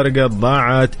عندك انسرقت،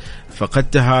 ضاعت،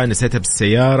 فقدتها، نسيتها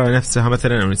بالسيارة نفسها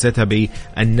مثلا، أو نسيتها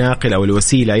بالناقل أو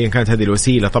الوسيلة أيا كانت هذه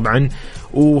الوسيلة طبعا،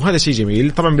 وهذا شيء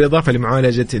جميل. طبعا بالإضافة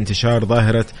لمعالجة انتشار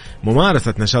ظاهرة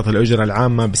ممارسة نشاط الأجرة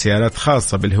العامة بسيارات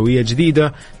خاصة بالهوية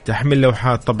جديدة تحمل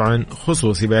لوحات طبعا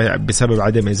خصوصي بسبب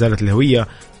عدم إزالة الهوية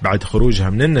بعد خروجها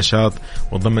من النشاط.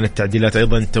 وضمن التعديلات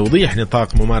أيضا توضيح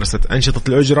نطاق ممارسة أنشطة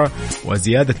الأجرة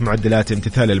وزيادة معدلات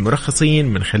امتثال المرخصين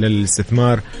من خلال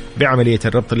الاستثمار بعملية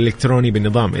الربط الإلكتروني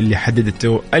بالنظام اللي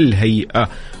حددته الهيئة.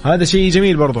 هذا شيء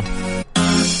جميل برضو.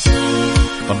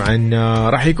 طبعا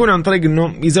راح يكون عن طريق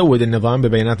أنه يزود النظام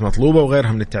ببيانات مطلوبة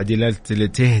وغيرها من التعديلات اللي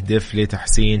تهدف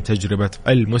لتحسين تجربة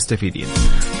المستفيدين.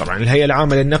 طبعا الهيئة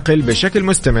العامة للنقل بشكل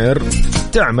مستمر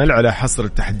تعمل على حصر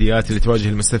التحديات اللي تواجه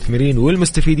المستثمرين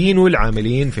والمستفيدين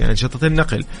والعاملين في أنشطة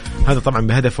النقل، هذا طبعا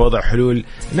بهدف وضع حلول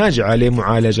ناجعة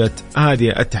لمعالجة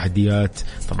هذه التحديات،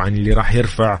 طبعا اللي راح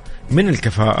يرفع من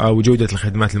الكفاءة وجودة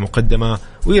الخدمات المقدمة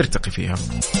ويرتقي فيها.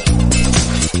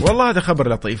 والله هذا خبر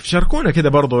لطيف. شاركونا كذا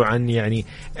برضو عن يعني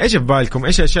ايش في بالكم،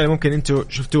 ايش الاشياء اللي ممكن انتم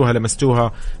شفتوها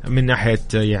لمستوها من ناحية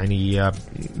يعني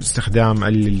استخدام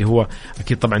اللي هو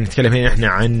اكيد طبعا نتكلم هنا احنا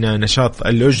عن نشاط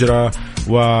الأجرة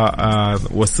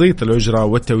ووسيط الأجرة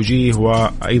والتوجيه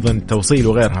وايضا التوصيل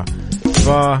وغيرها.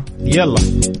 فيلا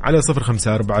على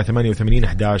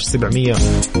 0548811700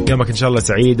 يومك ان شاء الله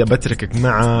سعيد. بتركك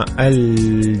مع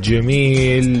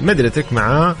الجميل مدرتك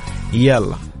مع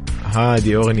يلا،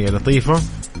 هذه أغنية لطيفة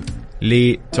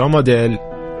لتوم ديل،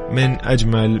 من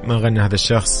أجمل ما غنى هذا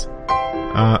الشخص،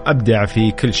 أبدع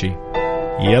في كل شيء.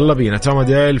 يلا بينا توم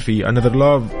ديل في Another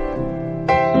Love.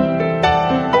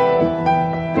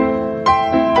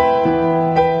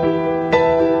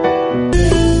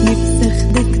 نفسي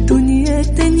أخدك دنيا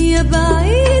تانية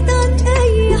بعيد عن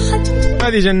أي حد،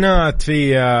 هذه جنات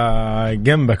في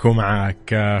جنبك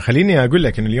ومعك. خليني أقول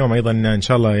لك إن اليوم أيضا إن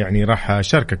شاء الله يعني راح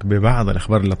أشاركك ببعض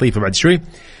الأخبار اللطيفة بعد شوي.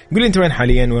 قول لي أنت وين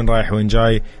حاليا، وين رايح وين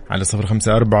جاي، على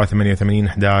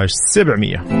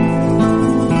 0548811700.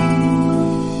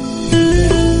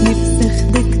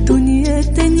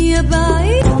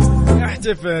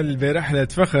 احتفل برحلة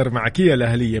فخر مع كيا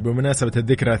الأهلية بمناسبة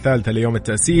الذكرى الثالثة ليوم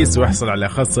التأسيس، واحصل على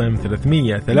خصم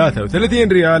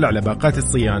 333 ريال على باقات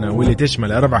الصيانة، واللي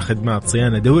تشمل 4 خدمات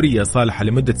صيانة دورية صالحة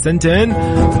لمدة 2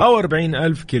 أو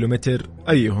 40,000 كيلومتر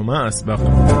أيهما أسبق.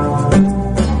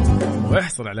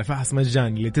 واحصل على فحص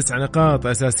مجاني ل9 نقاط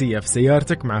أساسية في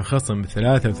سيارتك مع خصم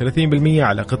 33%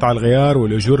 على قطع الغيار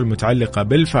والأجور المتعلقة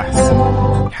بالفحص.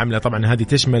 الحملة طبعا هذه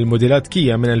تشمل موديلات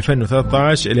كيا من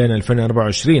 2013 إلى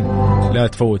 2024. لا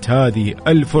تفوت هذه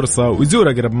الفرصة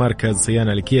وزور أقرب مركز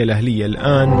صيانة لكيا الأهلية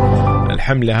الآن.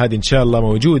 الحملة هذه إن شاء الله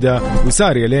موجودة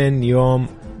وسارية لين يوم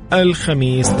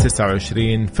الخميس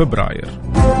 29 فبراير،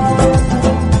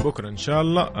 بكرة إن شاء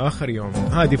الله آخر يوم.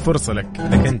 هذه فرصة لك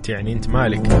إذا كنت يعني أنت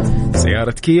مالك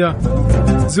سيارة كيا،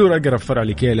 زور أقرب فرع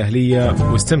لكيا الأهلية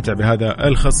واستمتع بهذا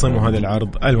الخصم وهذا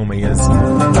العرض المميز.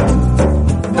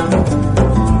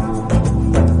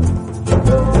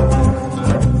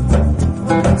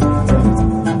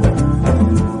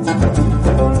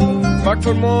 باك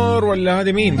فور مور ولا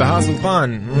هذه مين؟ بهاء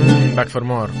سلطان. باك فور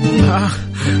مور.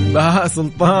 بهاء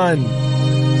سلطان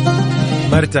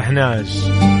ما ارتحناش.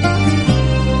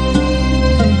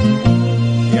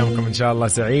 يومكم إن شاء الله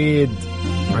سعيد.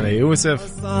 أنا يوسف.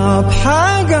 صعب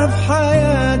حاجة في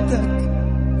حياتك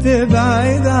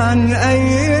تبعد عن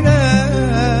أي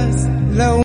ناس لو